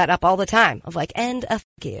that up all the time. Of, like, and a f***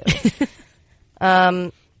 you.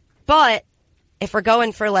 But if we're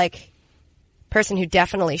going for, like, person who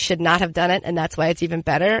definitely should not have done it, and that's why it's even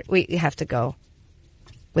better, we have to go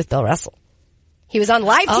with Bill Russell. He was on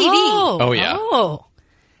live TV. Oh, yeah. Oh.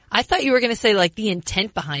 I thought you were going to say, like, the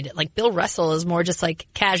intent behind it. Like, Bill Russell is more just, like,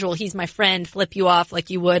 casual. He's my friend. Flip you off like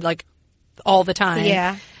you would, like, all the time.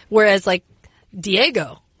 Yeah. Whereas, like,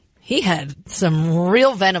 Diego, he had some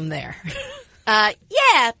real venom there.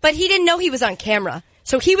 Yeah, but he didn't know he was on camera.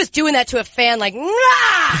 So he was doing that to a fan like,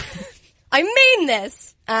 nah! I mean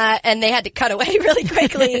this! And they had to cut away really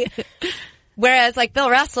quickly. Whereas, like, Bill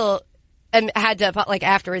Russell had to, like,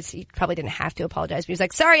 afterwards, he probably didn't have to apologize. But he was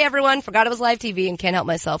like, sorry, everyone, forgot it was live TV and can't help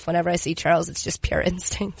myself. Whenever I see Charles, it's just pure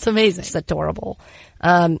instinct. It's amazing. It's adorable.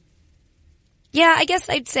 Yeah, I guess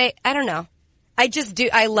I'd say, I don't know.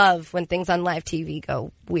 I love when things on live TV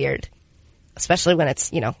go weird. Especially when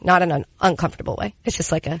it's, not in an uncomfortable way. It's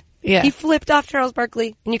just like he flipped off Charles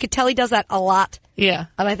Barkley. And you could tell he does that a lot. Yeah.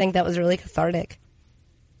 And I think that was really cathartic.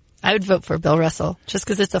 I would vote for Bill Russell just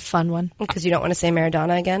because it's a fun one. Because you don't want to say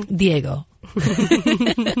Maradona again? Diego.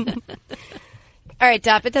 All right,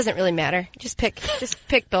 Dop, it doesn't really matter. Just pick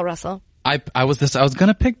Bill Russell. I was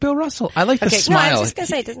gonna pick Bill Russell. I like the smile. No, I was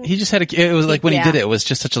just gonna say, he just had it was like when he did it was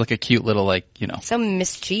just such like a cute little so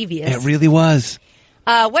mischievous. It really was.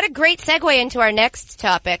 What a great segue into our next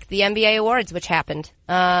topic, the NBA Awards, which happened.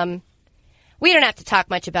 We don't have to talk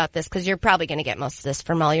much about this because you're probably going to get most of this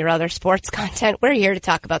from all your other sports content. We're here to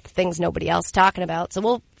talk about the things nobody else is talking about, so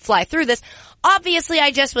we'll fly through this. Obviously,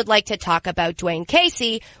 I just would like to talk about Dwayne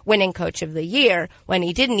Casey winning Coach of the Year when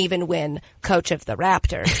he didn't even win Coach of the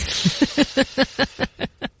Raptors.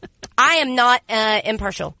 I am not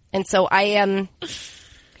impartial, and so I am.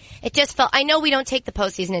 It just felt. I know we don't take the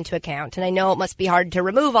postseason into account, and I know it must be hard to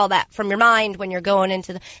remove all that from your mind when you're going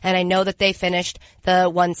into the. And I know that they finished the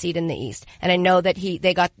 1 seed in the East, and I know that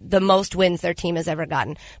they got the most wins their team has ever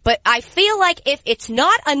gotten. But I feel like if it's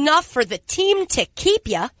not enough for the team to keep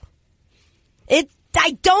you,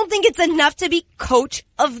 I don't think it's enough to be coach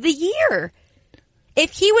of the year.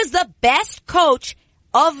 If he was the best coach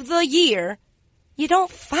of the year, you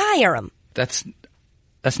don't fire him. That's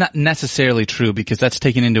not necessarily true because that's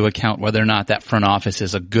taking into account whether or not that front office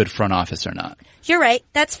is a good front office or not. You're right.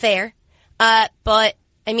 That's fair. But,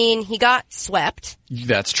 I mean, he got swept.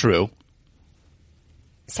 That's true.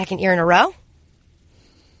 Second year in a row?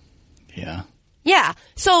 Yeah. Yeah.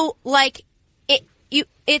 So, like,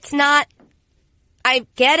 it's not, I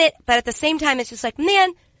get it, but at the same time, it's just like,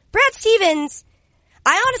 man, Brad Stevens,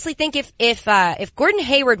 I honestly think if Gordon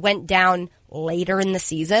Hayward went down later in the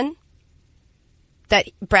season, that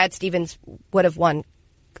Brad Stevens would have won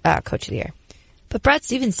Coach of the Year. But Brad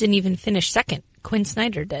Stevens didn't even finish second. Quinn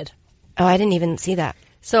Snyder did. Oh, I didn't even see that.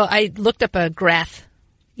 So I looked up a graph.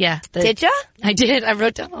 Yeah. Did ya? I did. I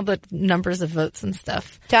wrote down all the numbers of votes and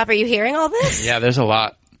stuff. Top, are you hearing all this? Yeah, there's a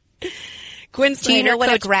lot. Quinn Snyder, do you know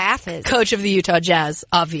what a graph is? Coach of the Utah Jazz,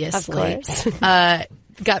 obviously. Of course.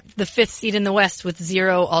 Got the 5th seed in the West with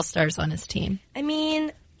 0 All-Stars on his team. I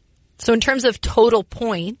mean... So in terms of total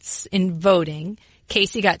points in voting...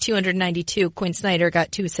 Casey got 292, Quinn Snyder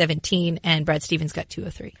got 217, and Brad Stevens got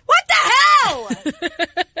 203. What the hell?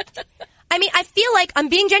 I mean, I feel like I'm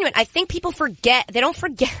being genuine. I think people forget. They don't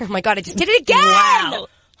forget. Oh my God, I just did it again. Wow.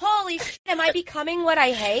 Holy shit. Am I becoming what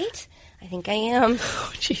I hate? I think I am.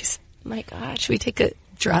 Oh, jeez. My God. Should we take a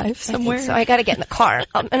drive somewhere? So I got to get in the car.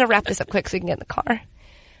 I'm going to wrap this up quick so we can get in the car.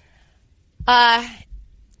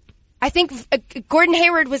 I think Gordon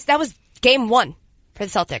Hayward that was game 1 for the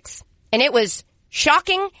Celtics. And it was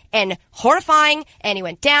shocking and horrifying, and he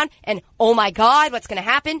went down, and oh my God, what's going to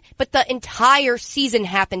happen? But the entire season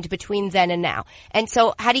happened between then and now. And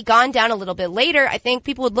so had he gone down a little bit later, I think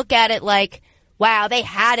people would look at it like, wow, they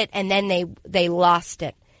had it, and then they lost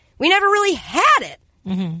it. We never really had it.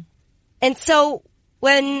 Mm-hmm. And so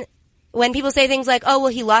when people say things like, oh,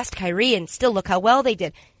 well, he lost Kyrie, and still look how well they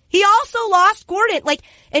did. He also lost Gordon.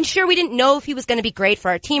 And sure, we didn't know if he was going to be great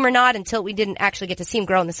for our team or not until we didn't actually get to see him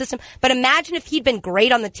grow in the system. But imagine if he'd been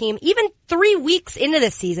great on the team. Even 3 weeks into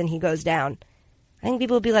the season, he goes down. I think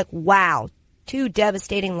people would be like, wow, 2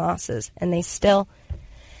 devastating losses. And they still,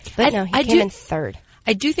 but no, he came in 3rd.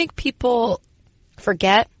 I do think people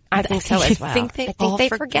forget. I think so as well. I think they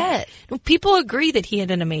forget. People agree that he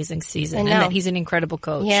had an amazing season and that he's an incredible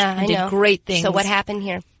coach. Yeah, and did great things. So what happened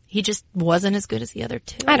here? He just wasn't as good as the other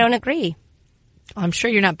 2. I don't agree. I'm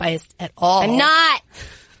sure you're not biased at all. I'm not.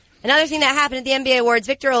 Another thing that happened at the NBA Awards,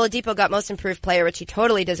 Victor Oladipo got Most Improved Player, which he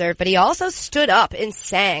totally deserved, but he also stood up and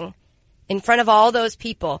sang in front of all those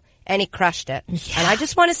people, and he crushed it. Yeah. And I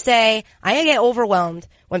just want to say, I get overwhelmed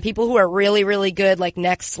when people who are really, really good, like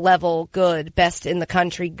next level good, best in the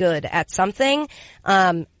country good at something,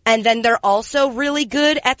 and then they're also really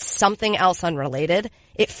good at something else unrelated.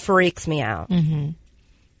 It freaks me out. Mm-hmm.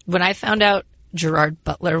 When I found out Gerard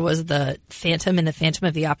Butler was the Phantom in the Phantom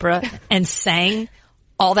of the Opera and sang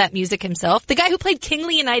all that music himself, the guy who played King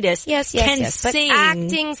Leonidas can sing. But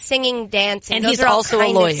acting, singing, dancing, and those he's are all also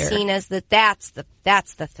kind a lawyer. Of seen as that's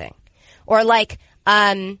the thing. Or like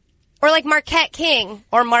Marquette King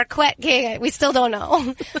or Marquette King. We still don't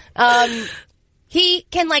know. He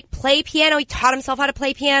can play piano. He taught himself how to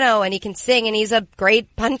play piano, and he can sing, and he's a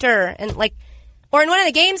great punter, and or in one of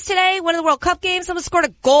the games today, one of the World Cup games, someone scored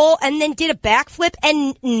a goal and then did a backflip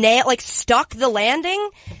and stuck the landing.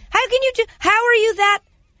 How are you that?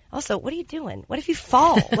 Also, what are you doing? What if you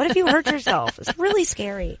fall? What if you hurt yourself? It's really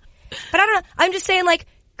scary. But I don't know. I'm just saying,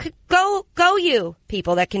 go you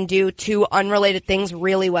people that can do 2 unrelated things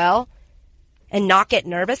really well and not get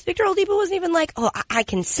nervous. Victor Oladipo wasn't even I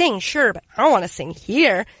can sing, sure, but I don't want to sing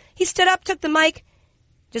here. He stood up, took the mic,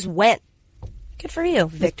 just went. Good for you,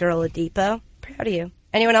 Victor Oladipo. Proud of you.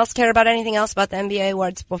 Anyone else care about anything else about the NBA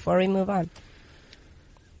awards before we move on?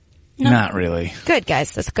 No. Not really. Good,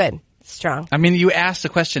 guys. That's good. Strong. I mean, you asked the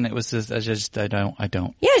question. It was just, I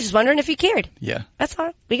don't. Yeah, just wondering if you cared. Yeah. That's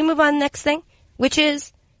all. We can move on to the next thing, which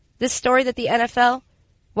is this story that the NFL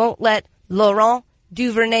won't let Laurent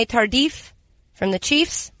Duvernay-Tardif from the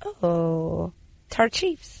Chiefs. Oh,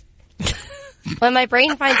 Tar-Chiefs. When my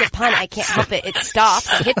brain finds a pun, I can't help it. It stops,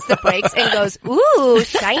 it hits the brakes, and goes, ooh,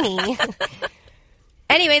 shiny.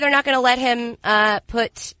 Anyway, they're not going to let him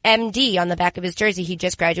put MD on the back of his jersey. He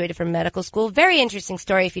just graduated from medical school. Very interesting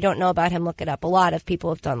story. If you don't know about him, look it up. A lot of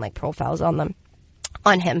people have done profiles on them.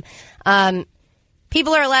 on him.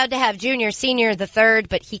 People are allowed to have junior, senior, the third,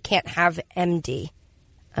 but he can't have MD.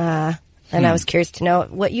 And I was curious to know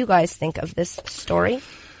what you guys think of this story.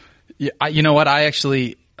 Yeah, you know what? I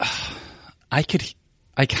actually, I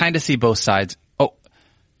kind of see both sides. Oh,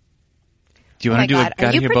 do you want to do a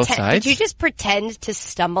gotta hear both sides? Did you just pretend to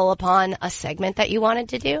stumble upon a segment that you wanted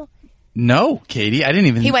to do? No, Katie, I didn't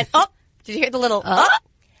even. He went, oh, did you hear the little, oh?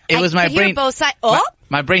 It was my brain. Both sides. Oh?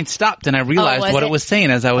 My brain stopped and I realized what it was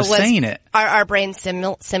saying as I was saying it. Are our brains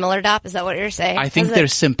similar, Dop? Is that what you're saying? I think they're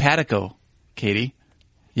simpatico, Katie.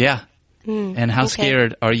 Yeah. And how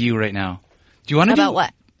scared are you right now? Do you want to About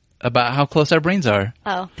what? About how close our brains are.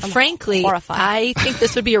 Oh, I'm frankly, horrified. I think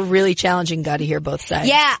this would be a really challenging gotta hear both sides.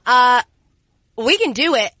 Yeah, we can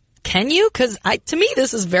do it. Can you? Because to me,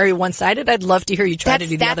 this is very one-sided. I'd love to hear you try to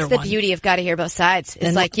do the other one. That's the beauty of gotta hear both sides.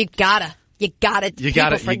 It's like, you gotta.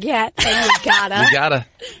 People forget. And you gotta. You gotta.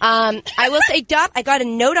 I will say, Dop, I got a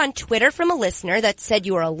note on Twitter from a listener that said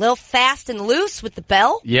you were a little fast and loose with the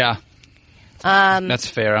bell. Yeah. That's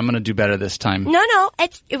fair. I'm going to do better this time. No.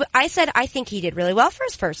 I said I think he did really well for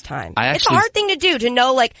his first time. It's a hard thing to do, to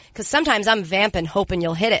know, like, because sometimes I'm vamping, hoping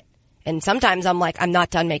you'll hit it. And sometimes I'm like, I'm not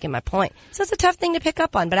done making my point. So it's a tough thing to pick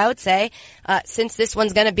up on. But I would say, since this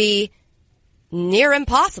one's going to be near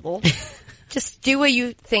impossible, just do what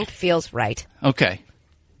you think feels right. Okay.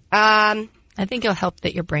 I think it'll help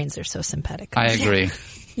that your brains are so sympathetic. I agree.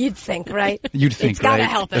 You'd think, right? You'd think, it's gotta right?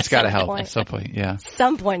 help it's got to help point. at some point, yeah. At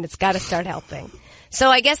some point, it's got to start helping. So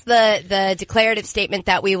I guess the declarative statement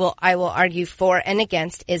that I will argue for and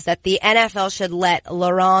against is that the NFL should let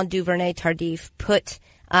Laurent Duvernay-Tardif put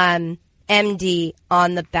MD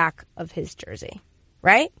on the back of his jersey.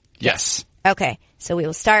 Right? Yes. Okay. So we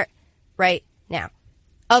will start right now.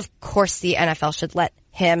 Of course the NFL should let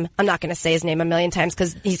him, I'm not going to say his name a million times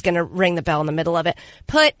because he's going to ring the bell in the middle of it,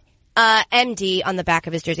 put MD on the back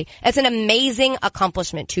of his jersey. It's an amazing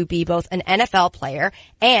accomplishment to be both an NFL player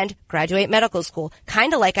and graduate medical school.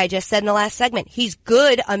 Kind of like I just said in the last segment. He's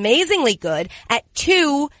good, amazingly good at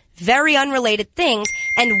two very unrelated things.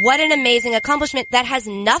 And what an amazing accomplishment. That has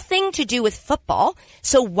nothing to do with football.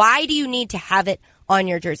 So why do you need to have it on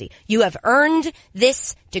your jersey? You have earned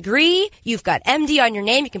this degree. You've got MD on your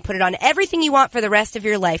name. You can put it on everything you want for the rest of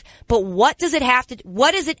your life. But what does it have to,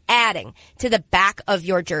 what is it adding to the back of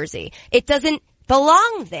your jersey? It doesn't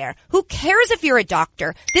belong there. Who cares if you're a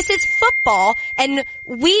doctor? This is football and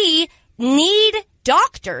we need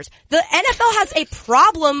doctors. The NFL has a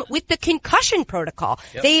problem with the concussion protocol.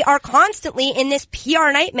 Yep. They are constantly in this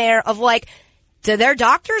PR nightmare of like, do their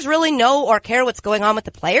doctors really know or care what's going on with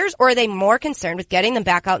the players, or are they more concerned with getting them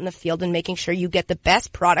back out in the field and making sure you get the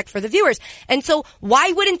best product for the viewers? And so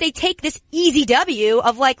why wouldn't they take this easy W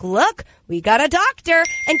of like, look, we got a doctor,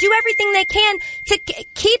 and do everything they can to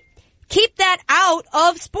keep that out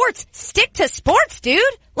of sports? Stick to sports, dude.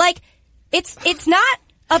 Like, it's not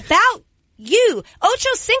about you. Ocho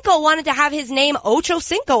Cinco wanted to have his name Ocho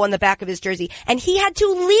Cinco on the back of his jersey, and he had to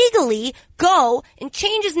legally go and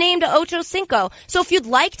change his name to Ocho Cinco. So if you'd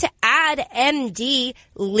like to add MD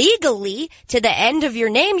legally to the end of your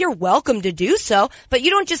name, you're welcome to do so, but you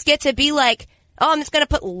don't just get to be like, oh, I'm just going to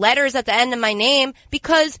put letters at the end of my name,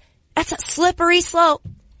 because that's a slippery slope.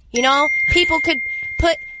 You know, people could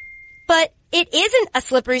put, but it isn't a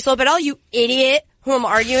slippery slope at all, you idiot who I'm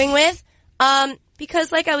arguing with.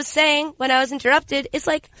 Because like I was saying when I was interrupted, it's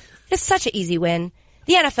like, it's such an easy win.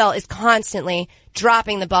 The NFL is constantly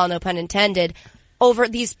dropping the ball, no pun intended, over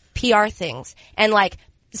these PR things and like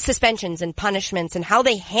suspensions and punishments and how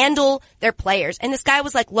they handle their players. And this guy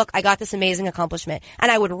was like, look, I got this amazing accomplishment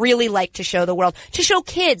and I would really like to show the world, to show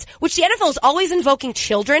kids, which the NFL is always invoking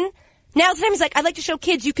children. Now the time he's like, I'd like to show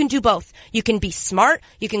kids you can do both. You can be smart,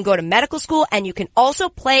 you can go to medical school, and you can also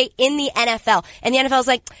play in the NFL. And the NFL's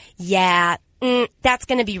like, yeah, that's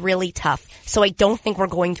going to be really tough. So I don't think we're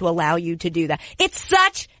going to allow you to do that. It's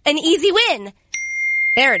such an easy win.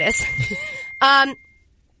 There it is.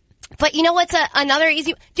 But you know what's another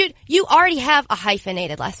easy, dude, you already have a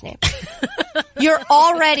hyphenated last name. You're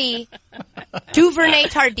already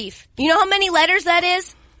Duvernay-Tardif. You know how many letters that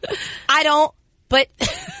is? I don't, but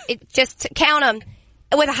just count them.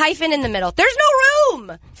 With a hyphen in the middle. There's no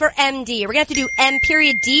room for MD. We're going to have to do M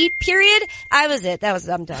period D period. I'm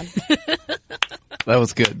done. That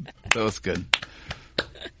was good.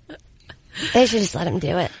 They should just let him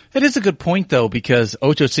do it. It is a good point though, because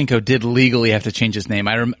Ocho Cinco did legally have to change his name.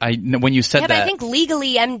 When you said that. But I think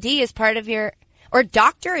legally MD is part of your, or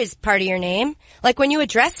doctor is part of your name. Like when you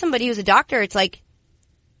address somebody who's a doctor, it's like,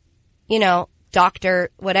 you know, doctor,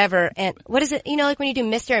 whatever, and what is it, you know, like when you do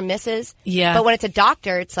Mr. and Mrs.? Yeah. But when it's a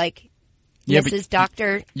doctor, it's like Yeah, Mrs.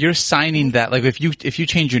 Doctor. You're signing that. Like, if you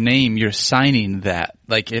change your name, you're signing that.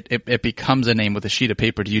 Like, it becomes a name with a sheet of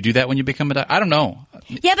paper. Do you do that when you become a doctor? I don't know.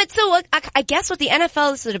 Yeah, but so I guess what the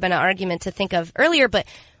NFL, this would have been an argument to think of earlier, but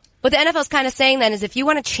what the NFL is kind of saying then is if you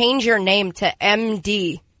want to change your name to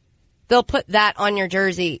MD, they'll put that on your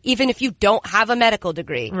jersey, even if you don't have a medical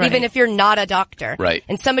degree, even if you're not a doctor. Right.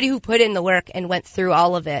 And somebody who put in the work and went through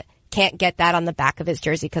all of it can't get that on the back of his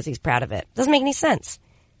jersey because he's proud of it. Doesn't make any sense.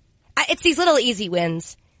 It's these little easy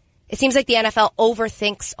wins. It seems like the NFL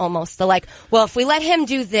overthinks almost. They're like, well, if we let him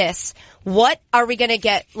do this, what are we going to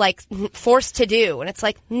get, like, forced to do? And it's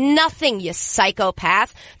like, nothing, you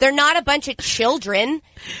psychopath. They're not a bunch of children.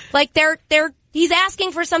 Like, he's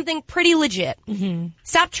asking for something pretty legit. Mm-hmm.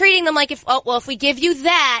 Stop treating them like if we give you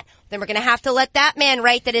that, then we're going to have to let that man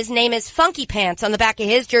write that his name is Funky Pants on the back of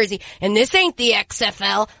his jersey, and this ain't the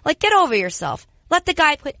XFL. Like, get over yourself. Let the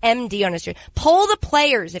guy put MD on his jersey. Poll the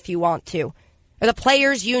players if you want to. Or the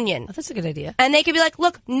players union. Oh, that's a good idea. And they could be like,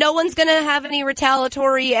 look, no one's going to have any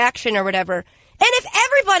retaliatory action or whatever. And if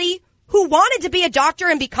everybody who wanted to be a doctor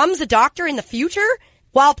and becomes a doctor in the future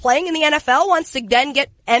while playing in the NFL wants to then get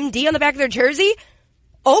MD on the back of their jersey,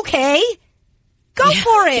 okay, go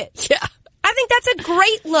for it. Yeah. I think that's a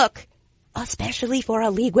great look, especially for a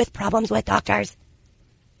league with problems with doctors.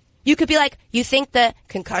 You could be like, you think the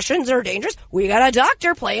concussions are dangerous? We got a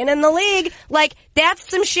doctor playing in the league. Like, that's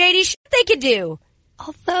some shady shit they could do.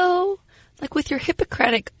 Although, like with your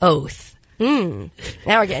Hippocratic oath. Now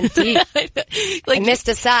we're getting deep. I missed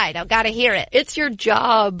a side. I've got to hear it. It's your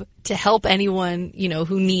job to help anyone,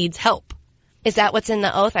 who needs help. Is that what's in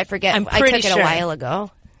the oath? I forget. I'm pretty I took it sure. a while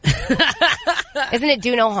ago. Isn't it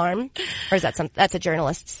do no harm? Or is that that's a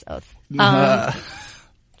journalist's oath?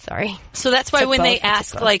 Sorry. So that's why Took when both. they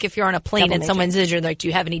ask, like, if you're on a plane Double and major. someone's injured, like, do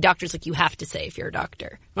you have any doctors? Like, you have to say if you're a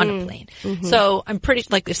doctor on a plane. Mm-hmm. So I'm pretty,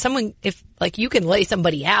 like, if you can lay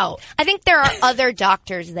somebody out. I think there are other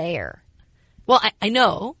doctors there. Well, I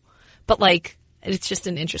know, but, like, it's just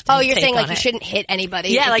an interesting Oh, you're take saying, like, on you it. shouldn't hit anybody.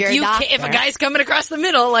 Yeah, if like, you're a you doctor. can't, if a guy's coming across the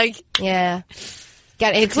middle, like. Yeah. Just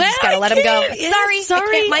gotta let him go. Yeah,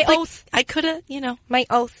 Sorry. My like, oath. I could have, My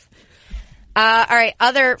oath. All right.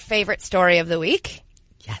 Other favorite story of the week.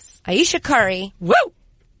 Yes. Aisha Curry. Woo!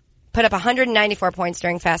 Put up 194 points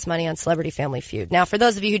during Fast Money on Celebrity Family Feud. Now, for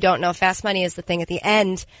those of you who don't know, Fast Money is the thing at the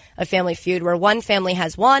end of Family Feud where one family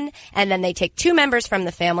has one, and then they take two members from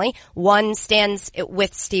the family. One stands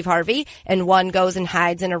with Steve Harvey, and one goes and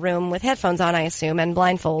hides in a room with headphones on, I assume, and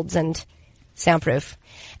blindfolds and soundproof.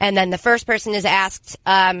 And then the first person is asked,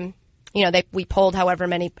 we polled however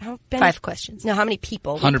many. 5 questions. No, how many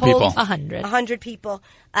people? 100 people. 100. 100 people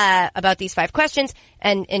about these 5 questions,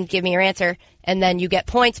 and give me your answer. And then you get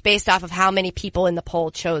points based off of how many people in the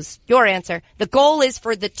poll chose your answer. The goal is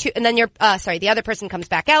for the two, and then the other person comes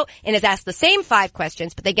back out and is asked the same 5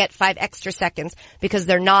 questions, but they get 5 extra seconds because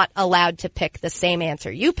they're not allowed to pick the same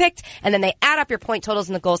answer you picked. And then they add up your point totals,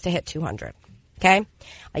 and the goal is to hit 200. Okay?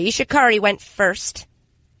 Aisha Curry went first,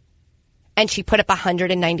 and she put up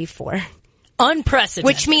 194. Unprecedented.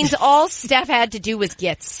 Which means all Steph had to do was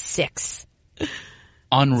get 6.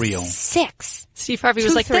 Unreal. 6. Steve Harvey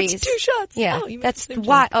was 2 like, threes. that's 2 shots. Yeah, Oh, you made that's the same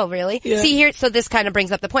why. shot. Oh, really? Yeah. See here, so this kind of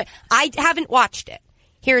brings up the point. I haven't watched it.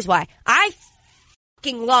 Here's why. I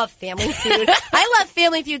fucking love Family Feud. I love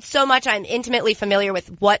Family Feud so much. I'm intimately familiar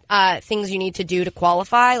with what things you need to do to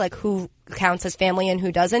qualify, like who counts as family and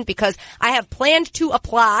who doesn't, because I have planned to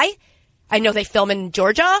apply. I know they film in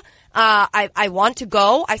Georgia. I want to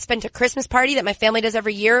go. I spent a Christmas party that my family does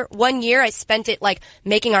every year. One year I spent it like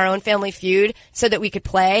making our own Family Feud so that we could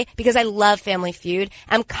play because I love Family Feud.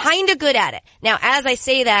 I'm kind of good at it. Now, as I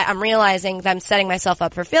say that, I'm realizing that I'm setting myself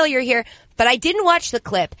up for failure here, but I didn't watch the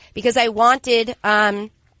clip because I wanted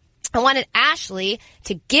Ashley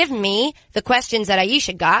to give me the questions that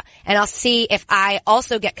Aisha got, and I'll see if I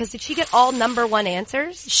also get, because did she get all number 1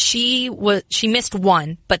 answers? She missed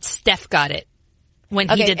 1, but Steph got it when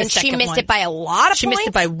he did the and second she missed one. it by a lot of She points? missed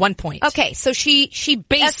it by 1 point. Okay, so she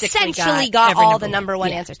Basically essentially got got every all number the number 1 one.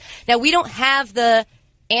 Yeah. answers. Now, we don't have the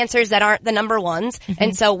answers that aren't the number 1s,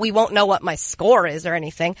 and so we won't know what my score is or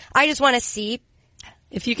anything. I just want to see.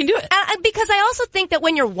 If you can do it. Because I also think that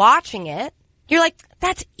when you're watching it, you're like,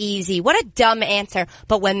 that's easy. What a dumb answer.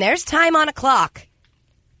 But when there's time on a clock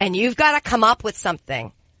and you've got to come up with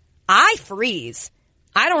something, I freeze.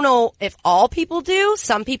 I don't know if all people do.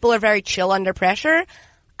 Some people are very chill under pressure.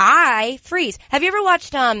 I freeze. Have you ever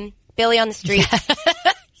watched Billy on the Street?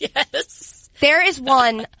 Yes. There is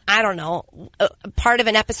one, I don't know, part of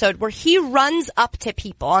an episode where he runs up to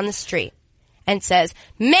people on the street and says,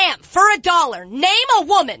 "Ma'am, for $1, name a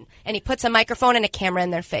woman." And he puts a microphone and a camera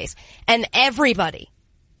in their face. And everybody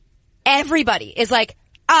everybody is like,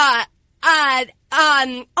 oh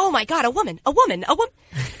my God, a woman.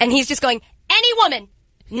 And he's just going, any woman,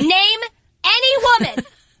 name any woman.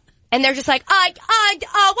 And they're just like,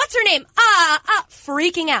 what's her name?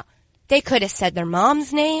 Freaking out. They could have said their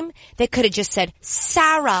mom's name. They could have just said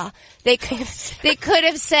Sarah. They could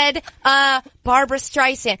have said, Barbara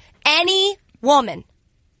Streisand. Any woman.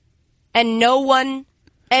 And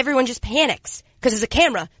everyone just panics. Because there's a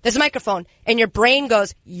camera, there's a microphone, and your brain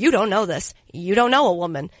goes, you don't know this. You don't know a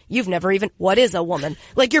woman. You've never even, what is a woman?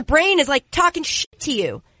 Like, your brain is like talking shit to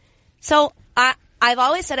you. So, I've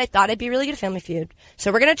always said I thought I'd be really good at Family Feud.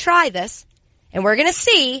 So we're gonna try this, and we're gonna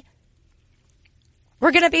see,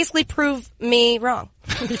 we're gonna basically prove me wrong.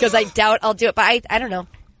 Because I doubt I'll do it, but I don't know.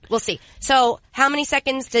 We'll see. So, how many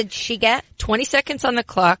seconds did she get? 20 seconds on the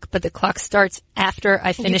clock, but the clock starts after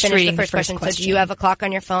I finish reading the first question. So, do you have a clock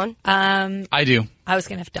on your phone? I do. I was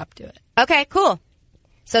going to have Dop do it. Okay, cool.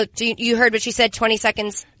 So, you heard what she said, 20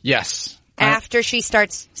 seconds? Yes. After she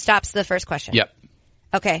stops the first question? Yep.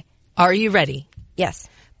 Okay. Are you ready? Yes.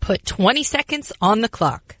 Put 20 seconds on the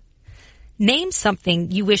clock. Name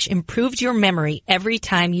something you wish improved your memory every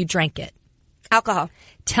time you drank it. Alcohol.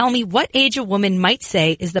 Tell me what age a woman might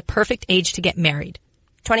say is the perfect age to get married.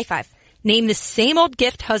 25. Name the same old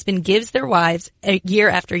gift husband gives their wives year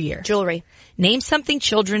after year. Jewelry. Name something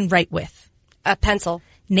children write with. A pencil.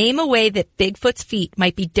 Name a way that Bigfoot's feet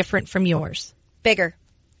might be different from yours. Bigger.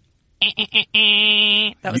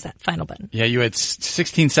 That was that final button. Yeah, you had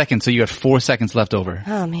 16 seconds, so you had 4 seconds left over.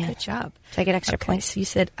 Oh, man. Good job. So I get extra points. So you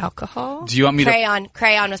said alcohol? Do you want me Crayon.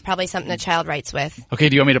 Crayon was probably something a child writes with. Okay,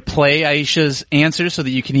 do you want me to play Aisha's answer so that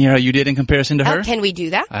you can hear how you did in comparison to her? Oh, can we do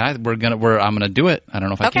that? I'm gonna do it. I don't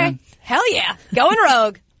know if I can. Hell yeah. Going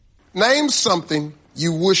rogue. Name something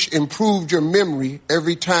you wish improved your memory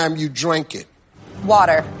every time you drank it.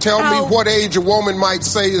 Water. Tell me what age a woman might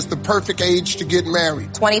say is the perfect age to get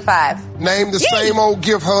married. 25. Name the same old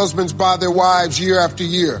gift husbands buy their wives year after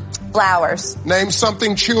year. Flowers. Name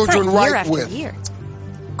something children write with.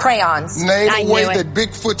 Crayons. Name a way that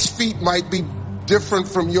Bigfoot's feet might be different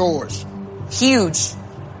from yours. Huge.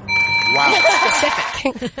 Wow.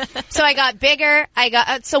 Specific. So I got bigger.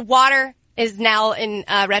 So water is now in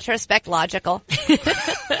retrospect logical.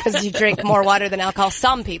 Because you drink more water than alcohol.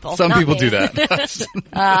 Some people. Some people me. do that.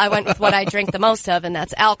 I went with what I drink the most of, and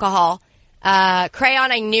that's alcohol.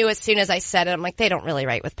 Crayon, I knew as soon as I said it. I'm like, they don't really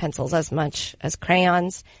write with pencils as much as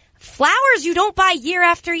crayons. Flowers you don't buy year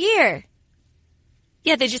after year.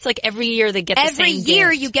 Yeah, they just like every year they get the same Every year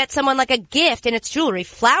gift. you get someone like a gift, and it's jewelry.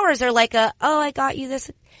 Flowers are like I got you this.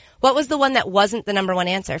 What was the one that wasn't the number one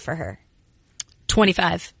answer for her?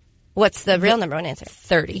 25. What's the real number one answer?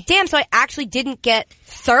 30. Damn, so I actually didn't get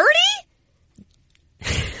 30?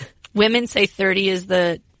 Women say 30 is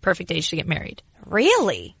the perfect age to get married.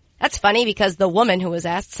 Really? That's funny because the woman who was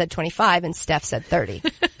asked said 25 and Steph said 30.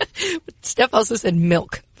 Steph also said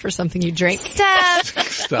milk for something you drink.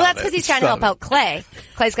 Steph! Well, that's because he's trying to help out Clay.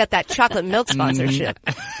 Clay's got that chocolate milk sponsorship.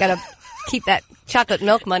 Got to keep that chocolate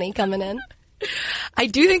milk money coming in. I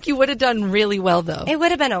do think you would have done really well, though. It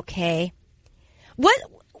would have been okay.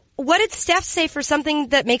 What did Steph say for something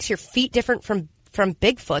that makes your feet different from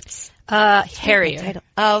Bigfoot's? Hairier.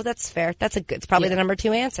 Oh, that's fair. It's probably the number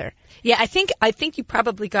 2 answer. Yeah, I think you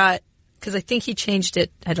probably got, because I think he changed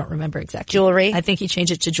it. I don't remember exactly. Jewelry? I think he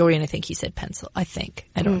changed it to jewelry, and I think he said pencil. I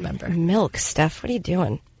don't remember. Milk, Steph. What are you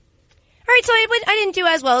doing? All right, so I didn't do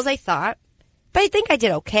as well as I thought, but I think I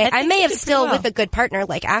did okay. I may have still with a good partner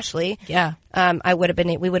like Ashley. Yeah. we would have been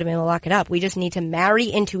able to lock it up. We just need to marry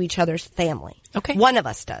into each other's family. Okay. One of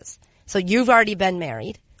us does. So you've already been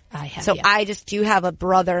married. I have. So yeah. I just do have a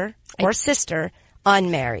brother or sister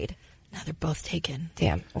unmarried. No, they're both taken.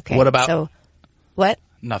 Damn. Okay. What about? So, what?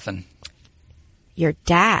 Nothing. Your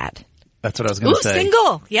dad. That's what I was going to say.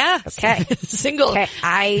 Single. Yeah. Okay. Single. Okay.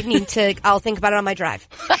 I'll think about it on my drive.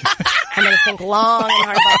 I'm going to think long and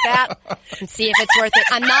hard about that and see if it's worth it.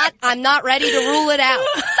 I'm not ready to rule it out.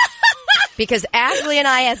 Because Ashley and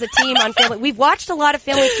I as a team on Family, we've watched a lot of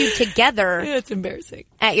Family Feud together. Yeah, it's embarrassing.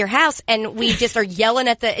 At your house, and we just are yelling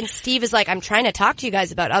and Steve is like, I'm trying to talk to you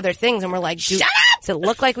guys about other things, and we're like, shut up! Does it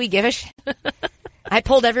look like we give a shit? I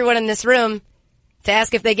pulled everyone in this room to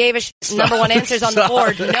ask if they gave a shit. Number one answers on the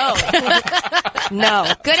board. No.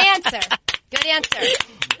 No. Good answer.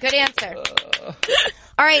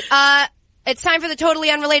 All right, it's time for the totally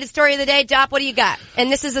unrelated story of the day. Dop, what do you got?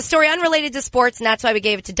 And this is a story unrelated to sports, and that's why we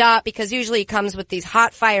gave it to Dop, because usually he comes with these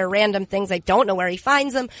hot fire random things. I don't know where he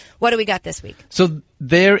finds them. What do we got this week? So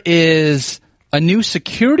there is a new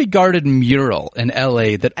security guarded mural in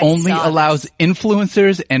LA that only allows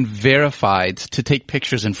influencers and verifieds to take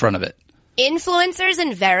pictures in front of it. Influencers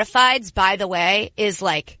and verifieds, by the way, is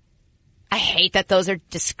like, I hate that those are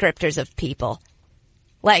descriptors of people.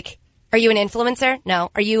 Like, are you an influencer?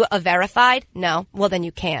 No. Are you a verified? No. Well, then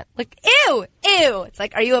you can't. Like, ew. It's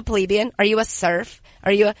like, are you a plebeian? Are you a serf?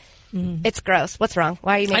 Are you a... It's gross. What's wrong?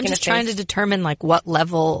 Why are you making I'm just a trying to determine like what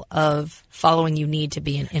level of following you need to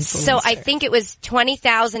be an influencer. So I think it was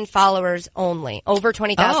 20,000 followers only. Over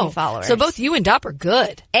 20,000 followers. So both you and Dop are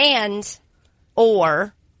good.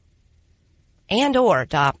 Or,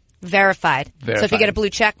 Dop. Verified. So if you get a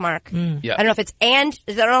blue check mark, Yeah. I don't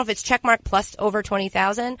know if it's check mark plus over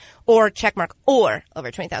 20,000 or check mark or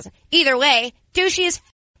over 20,000. Either way, douchey is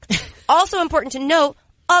also important to note,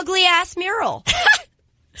 ugly ass mural.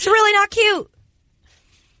 It's really not cute.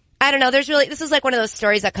 I don't know. This is like one of those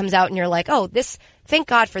stories that comes out and you're like, thank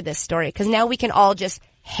God for this story. Because now we can all just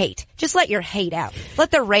hate. Just let your hate out. Let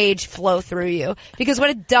the rage flow through you. Because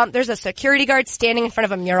what a dump. There's a security guard standing in front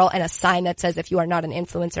of a mural and a sign that says if you are not an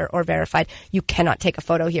influencer or verified, you cannot take a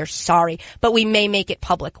photo here. Sorry. But we may make it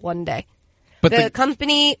public one day. But the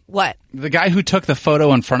company, what? The guy who took the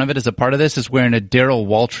photo in front of it as a part of this is wearing a Daryl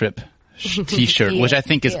Waltrip t-shirt, which I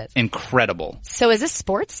think is incredible. So is this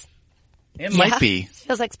sports? It might be.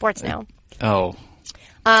 Feels like sports now. Oh.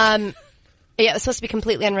 Yeah, it was supposed to be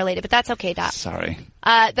completely unrelated, but that's okay, Doc. Sorry.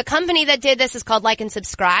 The company that did this is called Like and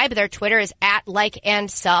Subscribe. Their Twitter is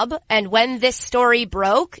 @LikeAndSub. And when this story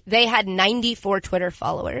broke, they had 94 Twitter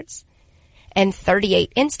followers and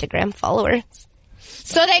 38 Instagram followers.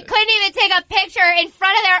 So they couldn't even take a picture in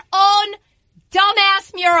front of their own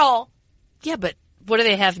dumbass mural. Yeah, but what do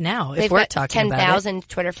they have now? They've if we're got talking about 10,000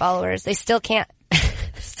 Twitter followers. They still can't.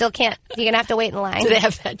 You're going to have to wait in line. Do they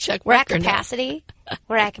have that check We're at mark or capacity.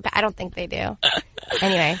 I don't think they do.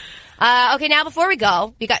 Anyway. Okay, now before we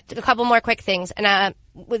go, we got a couple more quick things. And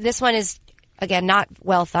this one is, again, not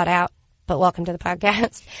well thought out, but welcome to the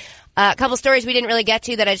podcast. A couple stories we didn't really get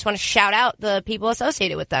to that I just want to shout out the people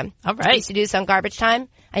associated with them. All right. We used to do this on Garbage Time.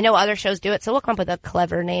 I know other shows do it, so we'll come up with a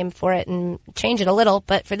clever name for it and change it a little.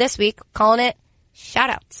 But for this week, calling it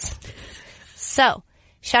Shoutouts. So,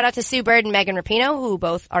 shout out to Sue Bird and Megan Rapinoe, who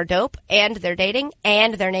both are dope, and they're dating,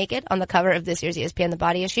 and they're naked on the cover of this year's ESPN The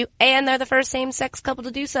Body issue, and they're the first same-sex couple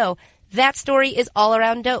to do so. That story is all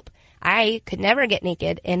around dope. I could never get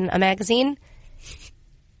naked in a magazine,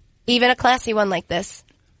 even a classy one like this.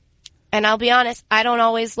 And I'll be honest, I don't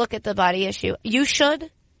always look at The Body issue. You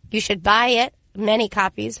should. You should buy it, many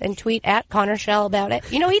copies, and tweet at Connor Shell about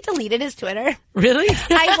it. You know, he deleted his Twitter. Really?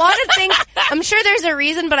 I want to think, I'm sure there's a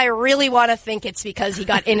reason, but I really want to think it's because he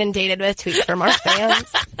got inundated with tweets from our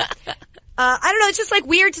fans. I don't know, it's just like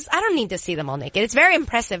weird. I don't need to see them all naked. It's very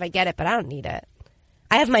impressive, I get it, but I don't need it.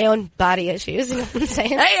 I have my own body issues, you know what I'm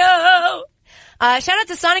saying? Hey-o! Shout out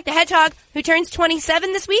to Sonic the Hedgehog, who turns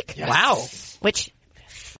 27 this week. Yes. Wow. Which,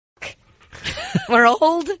 we're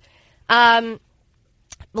old.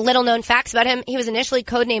 Little known facts about him. He was initially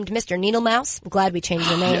codenamed Mr. Needle Mouse. I'm glad we changed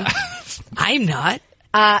the name. I'm not.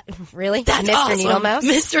 Really? That's Mr. awesome. Needle Mouse?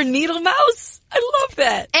 Mr. Needle Mouse? I love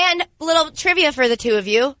that. And little trivia for the two of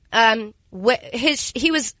you.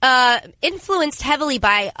 He was influenced heavily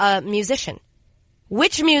by a musician.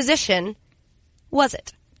 Which musician was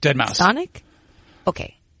it? Dead Mouse. Sonic?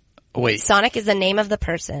 Okay. Wait. Sonic is the name of the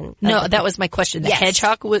person. No, that was my question. The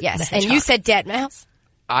hedgehog was Yes, the hedgehog. and you said Dead Mouse.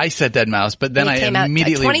 I said Dead Mouse, but then It I came out,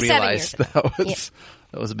 immediately 27 realized years ago.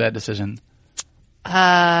 that was a bad decision.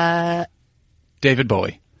 David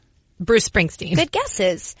Bowie. Bruce Springsteen. Good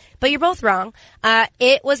guesses, but you're both wrong.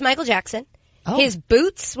 It was Michael Jackson. Oh. His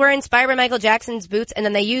boots were inspired by Michael Jackson's boots, and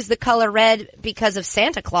then they used the color red because of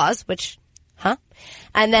Santa Claus, which,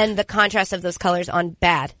 and then the contrast of those colors on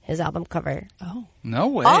Bad, his album cover. Oh. No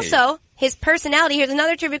way. Also, his personality, here's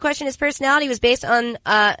another trivia question, his personality was based on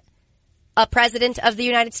a president of the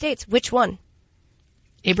United States. Which one?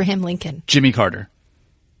 Abraham Lincoln. Jimmy Carter.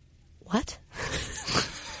 What?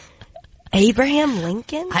 Abraham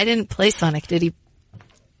Lincoln? I didn't play Sonic. Did he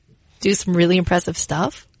do some really impressive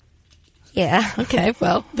stuff? Yeah. Okay,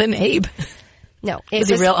 well, then Abe. No. Was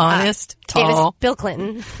he real honest? It was Tall? Bill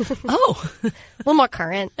Clinton. Oh. A little more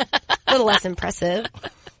current. A little less impressive.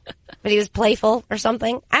 But he was playful or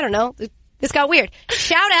something. I don't know. This got weird.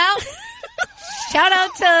 Shout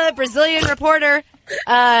out to Brazilian reporter,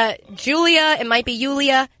 Julia, it might be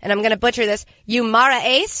Yulia, and I'm going to butcher this, Yumara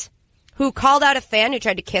Ace, who called out a fan who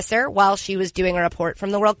tried to kiss her while she was doing a report from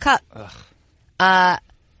the World Cup.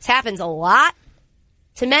 This happens a lot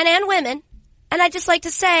to men and women, and I'd just like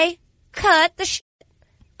to say, cut the shit.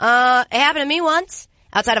 It happened to me once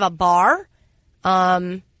outside of a bar.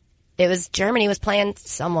 It was Germany was playing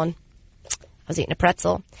someone. I was eating a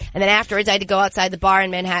pretzel. And then afterwards, I had to go outside the bar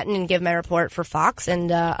in Manhattan and give my report for Fox.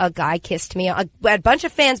 And a guy kissed me. I had a bunch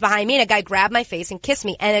of fans behind me, and a guy grabbed my face and kissed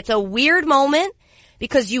me. And it's a weird moment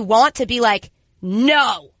because you want to be like,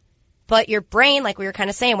 no. But your brain, like we were kind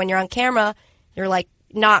of saying, when you're on camera, you're like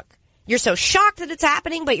not... You're so shocked that it's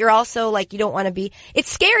happening, but you're also like, you don't want to be...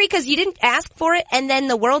 It's scary because you didn't ask for it, and then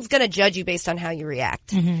the world's going to judge you based on how you react.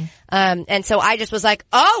 Mm-hmm. And so I just was like,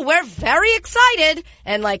 oh, we're very excited,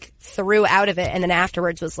 and like threw out of it, and then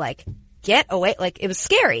afterwards was like, get away. Like, it was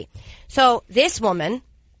scary. So this woman,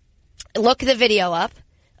 look the video up.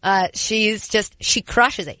 She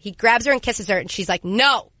crushes it. He grabs her and kisses her, and she's like,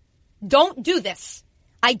 no, don't do this.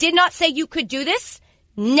 I did not say you could do this.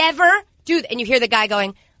 Never do that. And you hear the guy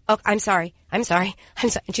going... Oh, I'm sorry. And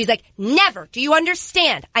she's like, never. Do you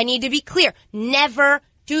understand? I need to be clear. Never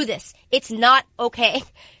do this. It's not okay.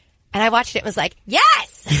 And I watched it and was like,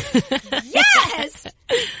 yes! Yes!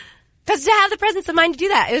 Because to have the presence of mind to do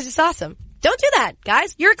that, it was just awesome. Don't do that,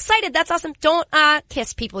 guys. You're excited. That's awesome. Don't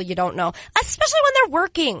kiss people you don't know. Especially when they're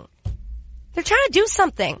working. They're trying to do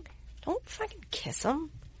something. Don't fucking kiss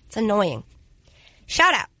them. It's annoying.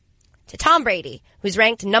 Shout out to Tom Brady, who's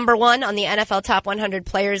ranked number 1 on the NFL Top 100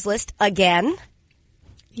 Players list again.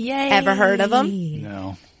 Yay. Ever heard of him?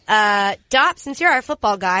 No. Dop, since you're our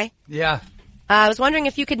football guy. Yeah. I was wondering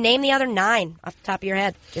if you could name the other 9 off the top of your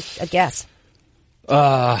head. Just a guess.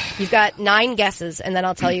 You've got 9 guesses, and then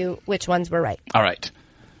I'll tell you which ones were right. All right.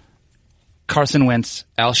 Carson Wentz,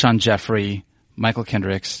 Alshon Jeffrey, Michael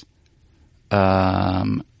Kendricks,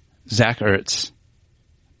 Zach Ertz,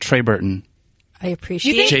 Trey Burton, I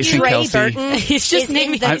appreciate Jason Trey Kelsey. Burton He's just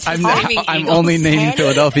naming I'm only naming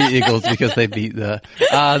Philadelphia Eagles because they beat the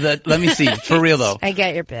let me see. For real though. I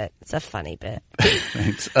get your bit. It's a funny bit.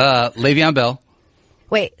 Thanks. Le'Veon Bell.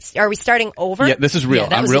 Wait, are we starting over? Yeah, this is real. Yeah,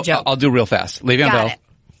 that was a joke. I'll do real fast. Le'Veon Got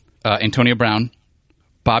Bell. Antonio Brown.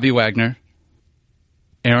 Bobby Wagner.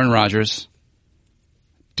 Aaron Rodgers.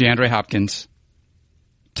 DeAndre Hopkins.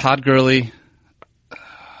 Todd Gurley.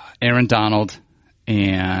 Aaron Donald.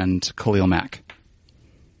 And Khalil Mack.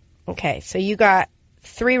 Okay, so you got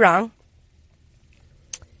 3 wrong.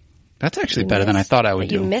 That's actually better than I thought I would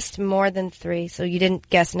do. You missed more than 3, so you didn't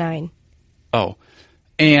guess 9. Oh.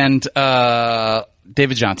 And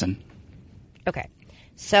David Johnson. Okay,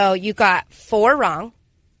 so you got 4 wrong.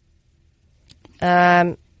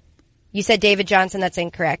 You said David Johnson, that's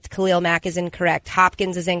incorrect. Khalil Mack is incorrect.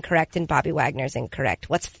 Hopkins is incorrect, and Bobby Wagner is incorrect.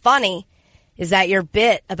 What's funny is that your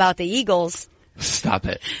bit about the Eagles... Stop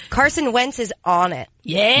it. Carson Wentz is on it.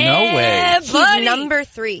 Yeah. No way. He's number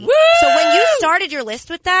 3. Woo! So when you started your list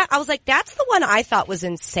with that, I was like, that's the one I thought was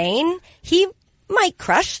insane. He might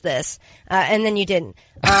crush this. And then you didn't.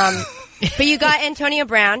 But you got Antonio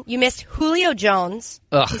Brown. You missed Julio Jones.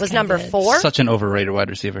 Was number 4. Such an overrated wide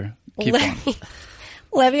receiver. Keep going.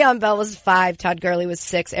 Le'Veon Bell was 5. Todd Gurley was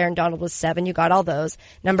 6. Aaron Donald was 7. You got all those.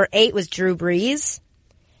 Number 8 was Drew Brees.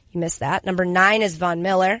 You missed that. Number 9 is Von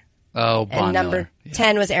Miller. Oh, Von and number Miller.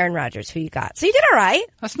 10 was Aaron Rodgers, who you got. So you did all right.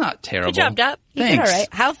 That's not terrible. Good job, Dop. You Thanks. did all right.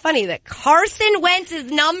 How funny that Carson Wentz is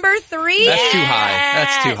number 3. That's too high.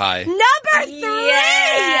 That's too high. Number 3.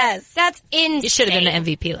 Yes. That's insane. It should have been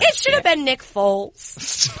the MVP last It should have been Nick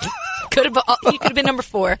Foles. He could have been number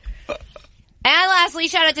 4. And lastly,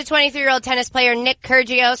 shout out to 23-year-old tennis player Nick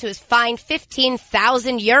Kyrgios, who was fined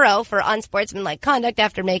 €15,000 for unsportsmanlike conduct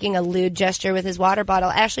after making a lewd gesture with his water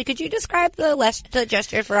bottle. Ashley, could you describe the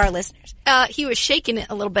gesture for our listeners? He was shaking it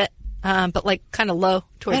a little bit, but like kind of low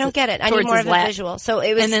towards. I don't get it. I need more of a visual. So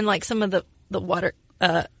it was, and then like some of the water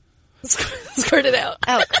squirted out.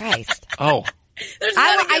 Oh Christ! Oh,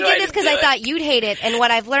 I did this because I thought you'd hate it, and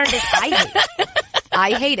what I've learned is I hate it.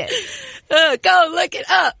 I hate it. Go look it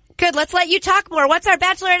up. Good, let's let you talk more. What's our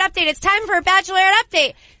Bachelorette update? It's time for a Bachelorette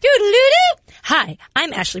update. Doodle-doo-doo! Hi,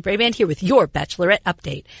 I'm Ashley Braband here with your Bachelorette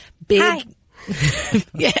update. Hi.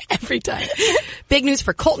 Yeah, every time. Big news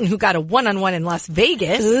for Colton, who got a one-on-one in Las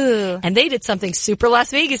Vegas. Ooh. And they did something super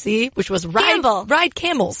Las Vegas-y, which was ride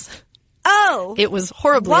camels. Oh. It was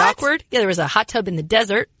horribly What? awkward. Yeah, there was a hot tub in the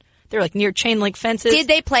desert. They're like near chain link fences. Did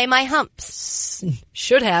they play My Humps?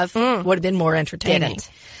 Should have. Would have been more entertaining.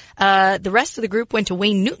 Didn't. The rest of the group went to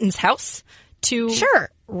Wayne Newton's house to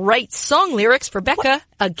Sure. write song lyrics for Becca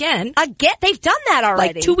again. Again? They've done that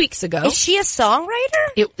already. Like 2 weeks ago. Is she a songwriter?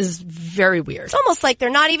 It was very weird. It's almost like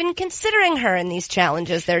they're not even considering her in these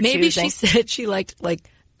challenges they're Maybe choosing. she said she liked like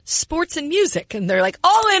sports and music, and they're like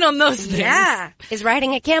all in on those things. Yeah. Is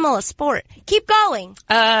riding a camel a sport? Keep going.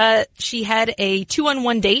 She had a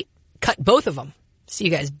 2-on-1 date, cut both of them. See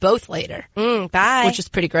you guys both later, Bye. which is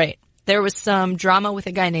pretty great. There was some drama with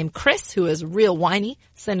a guy named Chris who was real whiny,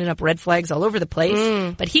 sending up red flags all over the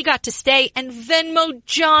place. But he got to stay, and Venmo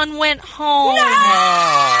John went home. No!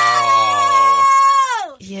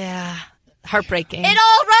 Yeah. Heartbreaking. It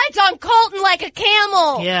all rides on Colton like a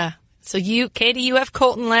camel. Yeah. So Katie, you have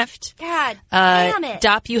Colton left. God damn it.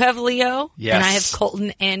 Dop, you have Leo. Yes. And I have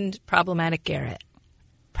Colton and Problematic Garrett.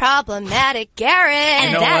 Problematic Garrett.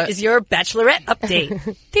 And that is your Bachelorette update.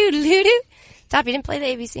 Doo-doo-doo-doo. Top, you didn't play the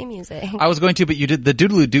ABC music. I was going to, but you did the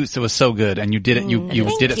doodle doo. So it was so good, and you did it. You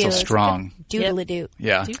did it so strong. Doodle-doo.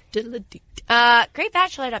 Yeah. Great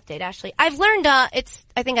Bachelorette update, Ashley. I've learned, I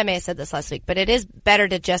think I may have said this last week, but it is better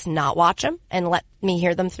to just not watch them and let me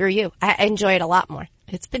hear them through you. I enjoy it a lot more.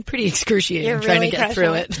 It's been pretty excruciating trying to get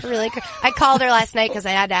through it. I called her last night because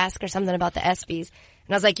I had to ask her something about the ESPYs.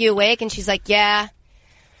 And I was like, you awake? And she's like, yeah.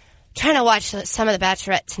 Trying to watch some of the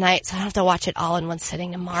Bachelorette tonight, so I don't have to watch it all in one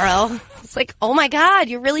sitting tomorrow. It's like, oh my God,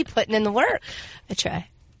 you're really putting in the work. I try.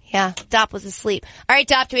 Yeah, Dop was asleep. All right,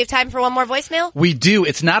 Dop, do we have time for one more voicemail? We do.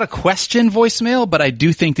 It's not a question voicemail, but I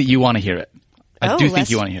do think that you want to hear it. I do think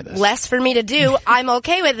you want to hear this. Less for me to do. I'm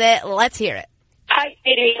okay with it. Let's hear it. Hi,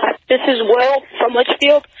 Katie. This is Will from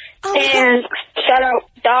Litchfield. And shout out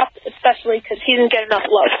Dop, especially because he didn't get enough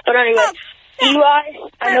love. But anyway, Eli,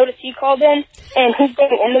 I noticed he called in, and he's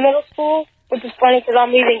going into middle school, which is funny because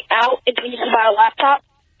I'm leaving out and he needs to buy a laptop.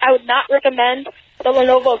 I would not recommend the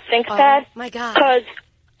Lenovo ThinkPad because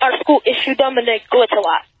our school issued them and they glitch a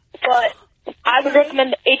lot. But I would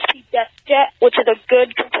recommend the HP DeskJet, which is a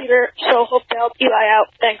good computer, so hope to help Eli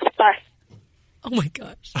out. Thanks. Bye. Oh, my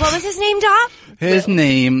gosh. What was his name, Dop? His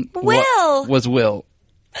name was Will.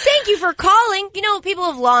 Thank you for calling. You know, people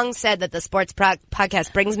have long said that the sports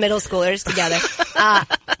podcast brings middle schoolers together.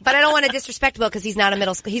 But I don't want to disrespect Will because he's not a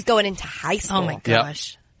middle school. He's going into high school. Oh, my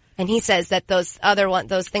gosh. Yep. And he says that those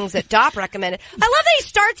things that Dop recommended. I love that he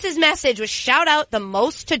starts his message with shout out the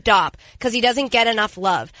most to Dop because he doesn't get enough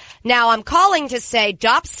love. Now I'm calling to say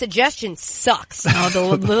Dop's suggestion sucks. Oh, the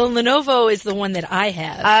little Lenovo is the one that I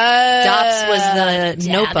have. Dop's was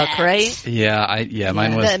the notebook, right? Yeah,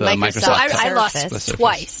 mine was the Microsoft. I lost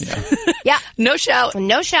twice. Yeah. No shout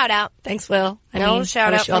out. Thanks, Will. No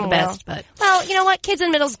shout I out wish you all the from best. Will. But well, you know what? Kids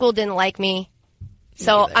in middle school didn't like me.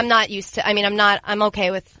 So I'm not used to, I'm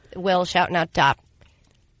okay with Will shouting out Dop.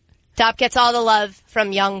 Dop gets all the love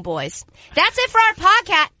from young boys. That's it for our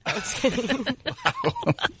podcast.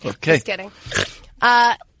 Okay. Just kidding. So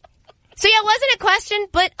yeah, it wasn't a question,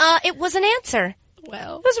 but it was an answer.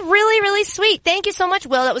 Well, it was really, really sweet. Thank you so much,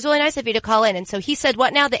 Will. That was really nice of you to call in. And so he said,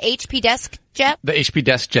 what now? The HP DeskJet? The HP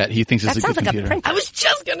DeskJet. He thinks it's a good computer. That sounds like a printer. I was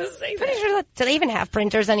just going to say that. Pretty sure do they even have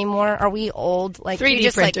printers anymore? Are we old? Like 3D you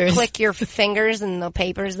just printers. Like click your fingers and the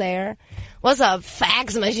paper's there. What's a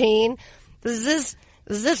fax machine? Is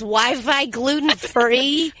this Wi-Fi gluten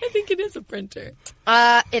free? I think it is a printer.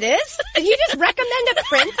 It is? You just recommend a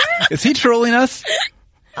printer? Is he trolling us?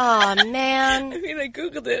 Oh man! I mean, I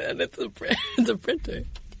googled it and it's a printer.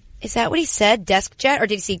 Is that what he said? DeskJet, or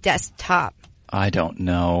did he see desktop? I don't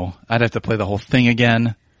know. I'd have to play the whole thing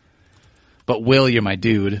again. But Will, you're my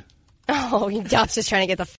dude. Oh, Dop's just trying to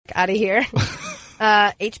get the fuck out of here.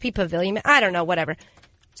 HP Pavilion. I don't know. Whatever.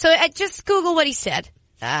 So I just Google what he said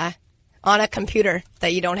on a computer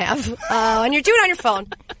that you don't have. Do it on your phone.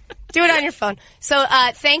 Do it on your phone. So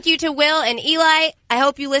thank you to Will and Eli. I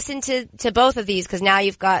hope you listen to both of these because now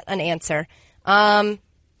you've got an answer. Is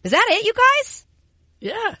that it, you guys?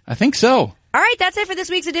 Yeah. I think so. All right, that's it for this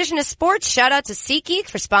week's edition of Sports. Shout out to SeatGeek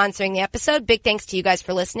for sponsoring the episode. Big thanks to you guys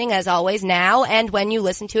for listening, as always, now and when you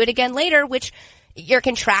listen to it again later, which you're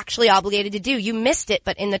contractually obligated to do. You missed it,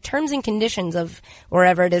 but in the terms and conditions of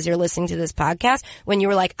wherever it is you're listening to this podcast, when you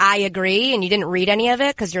were like, I agree, and you didn't read any of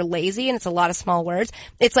it because you're lazy and it's a lot of small words,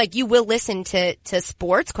 it's like you will listen to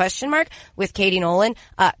Sports, ? With Katie Nolan,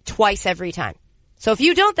 twice every time. So if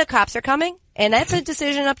you don't, the cops are coming, and that's a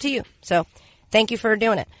decision up to you. So thank you for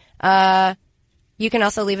doing it. You can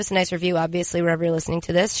also leave us a nice review, obviously, wherever you're listening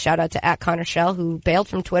to this. Shout out to @Connor Shell, who bailed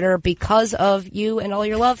from Twitter because of you and all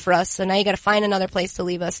your love for us. So now you got to find another place to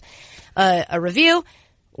leave us a review.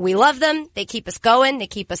 We love them. They keep us going. They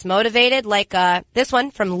keep us motivated. Like this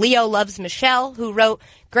one from Leo Loves Michelle, who wrote,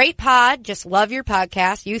 "Great pod. Just love your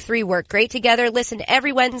podcast. You three work great together. Listen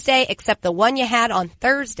every Wednesday except the one you had on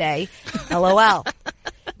Thursday. LOL.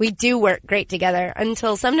 We do work great together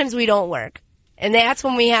until sometimes we don't work. And that's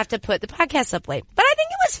when we have to put the podcast up late. But I think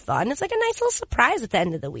it was fun. It's like a nice little surprise at the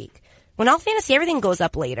end of the week. When All Fantasy Everything goes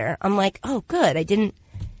up later, I'm like, oh, good. I didn't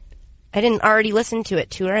already listen to it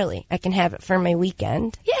too early. I can have it for my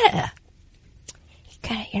weekend. Yeah.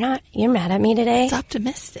 God, you're mad at me today? It's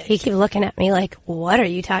optimistic. You keep looking at me like, what are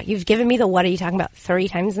you talking? You've given me the what are you talking about 3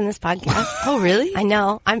 times in this podcast. Oh, really? I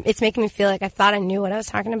know. It's making me feel like I thought I knew what I was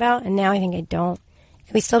talking about, and now I think I don't.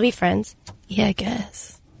 Can we still be friends? Yeah, I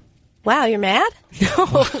guess. Wow, you're mad? No.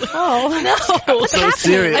 Oh. No. So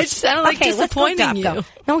serious. I sounded like disappointing you. Go.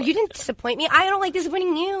 No, you didn't disappoint me. I don't like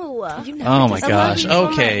disappointing you. Oh my gosh.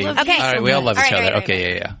 Okay. All right, we all love each other.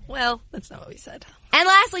 Okay, yeah. Well, that's not what we said. And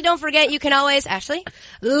lastly, don't forget, you can always, Ashley,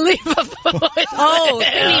 leave a voice. Oh,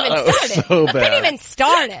 didn't even start it. So bad. Didn't even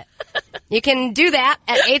start it. You can do that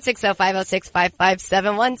at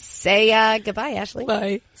 860-506-5571. Say goodbye, Ashley.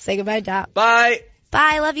 Bye. Say goodbye, Dot. Bye.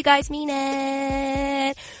 Bye. Love you guys. Mean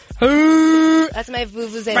it. That's my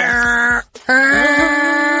Vuvuzelas.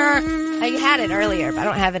 I had it earlier, but I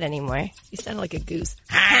don't have it anymore. You sound like a goose.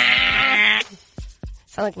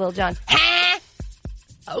 Sound like Lil Jon.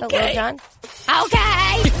 Okay. Lil Jon?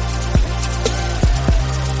 Okay.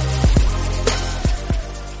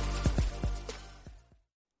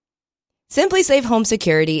 Simply Safe Home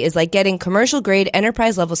Security is like getting commercial-grade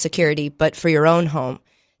enterprise-level security, but for your own home.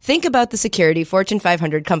 Think about the security Fortune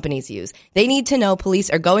 500 companies use. They need to know police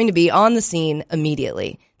are going to be on the scene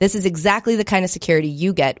immediately. This is exactly the kind of security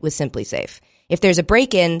you get with Simply Safe. If there's a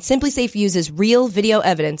break-in, Simply Safe uses real video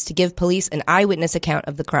evidence to give police an eyewitness account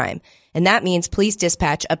of the crime. And that means police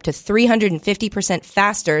dispatch up to 350%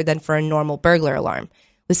 faster than for a normal burglar alarm.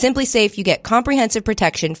 With Simply Safe, you get comprehensive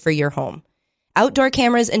protection for your home. Outdoor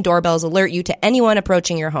cameras and doorbells alert you to anyone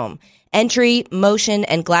approaching your home. Entry, motion,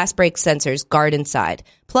 and glass break sensors guard inside.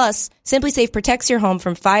 Plus, Simply Safe protects your home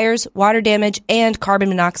from fires, water damage, and carbon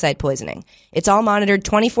monoxide poisoning. It's all monitored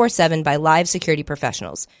 24/7 by live security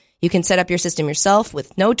professionals. You can set up your system yourself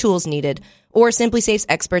with no tools needed, or Simply Safe's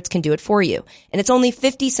experts can do it for you. And it's only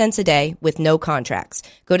 50 cents a day with no contracts.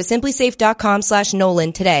 Go to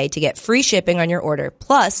simplysafe.com/Nolan today to get free shipping on your order,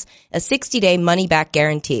 plus a 60-day money-back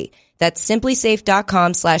guarantee. That's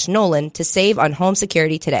simplysafe.com/Nolan to save on home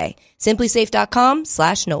security today.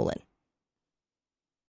 Simplysafe.com/Nolan.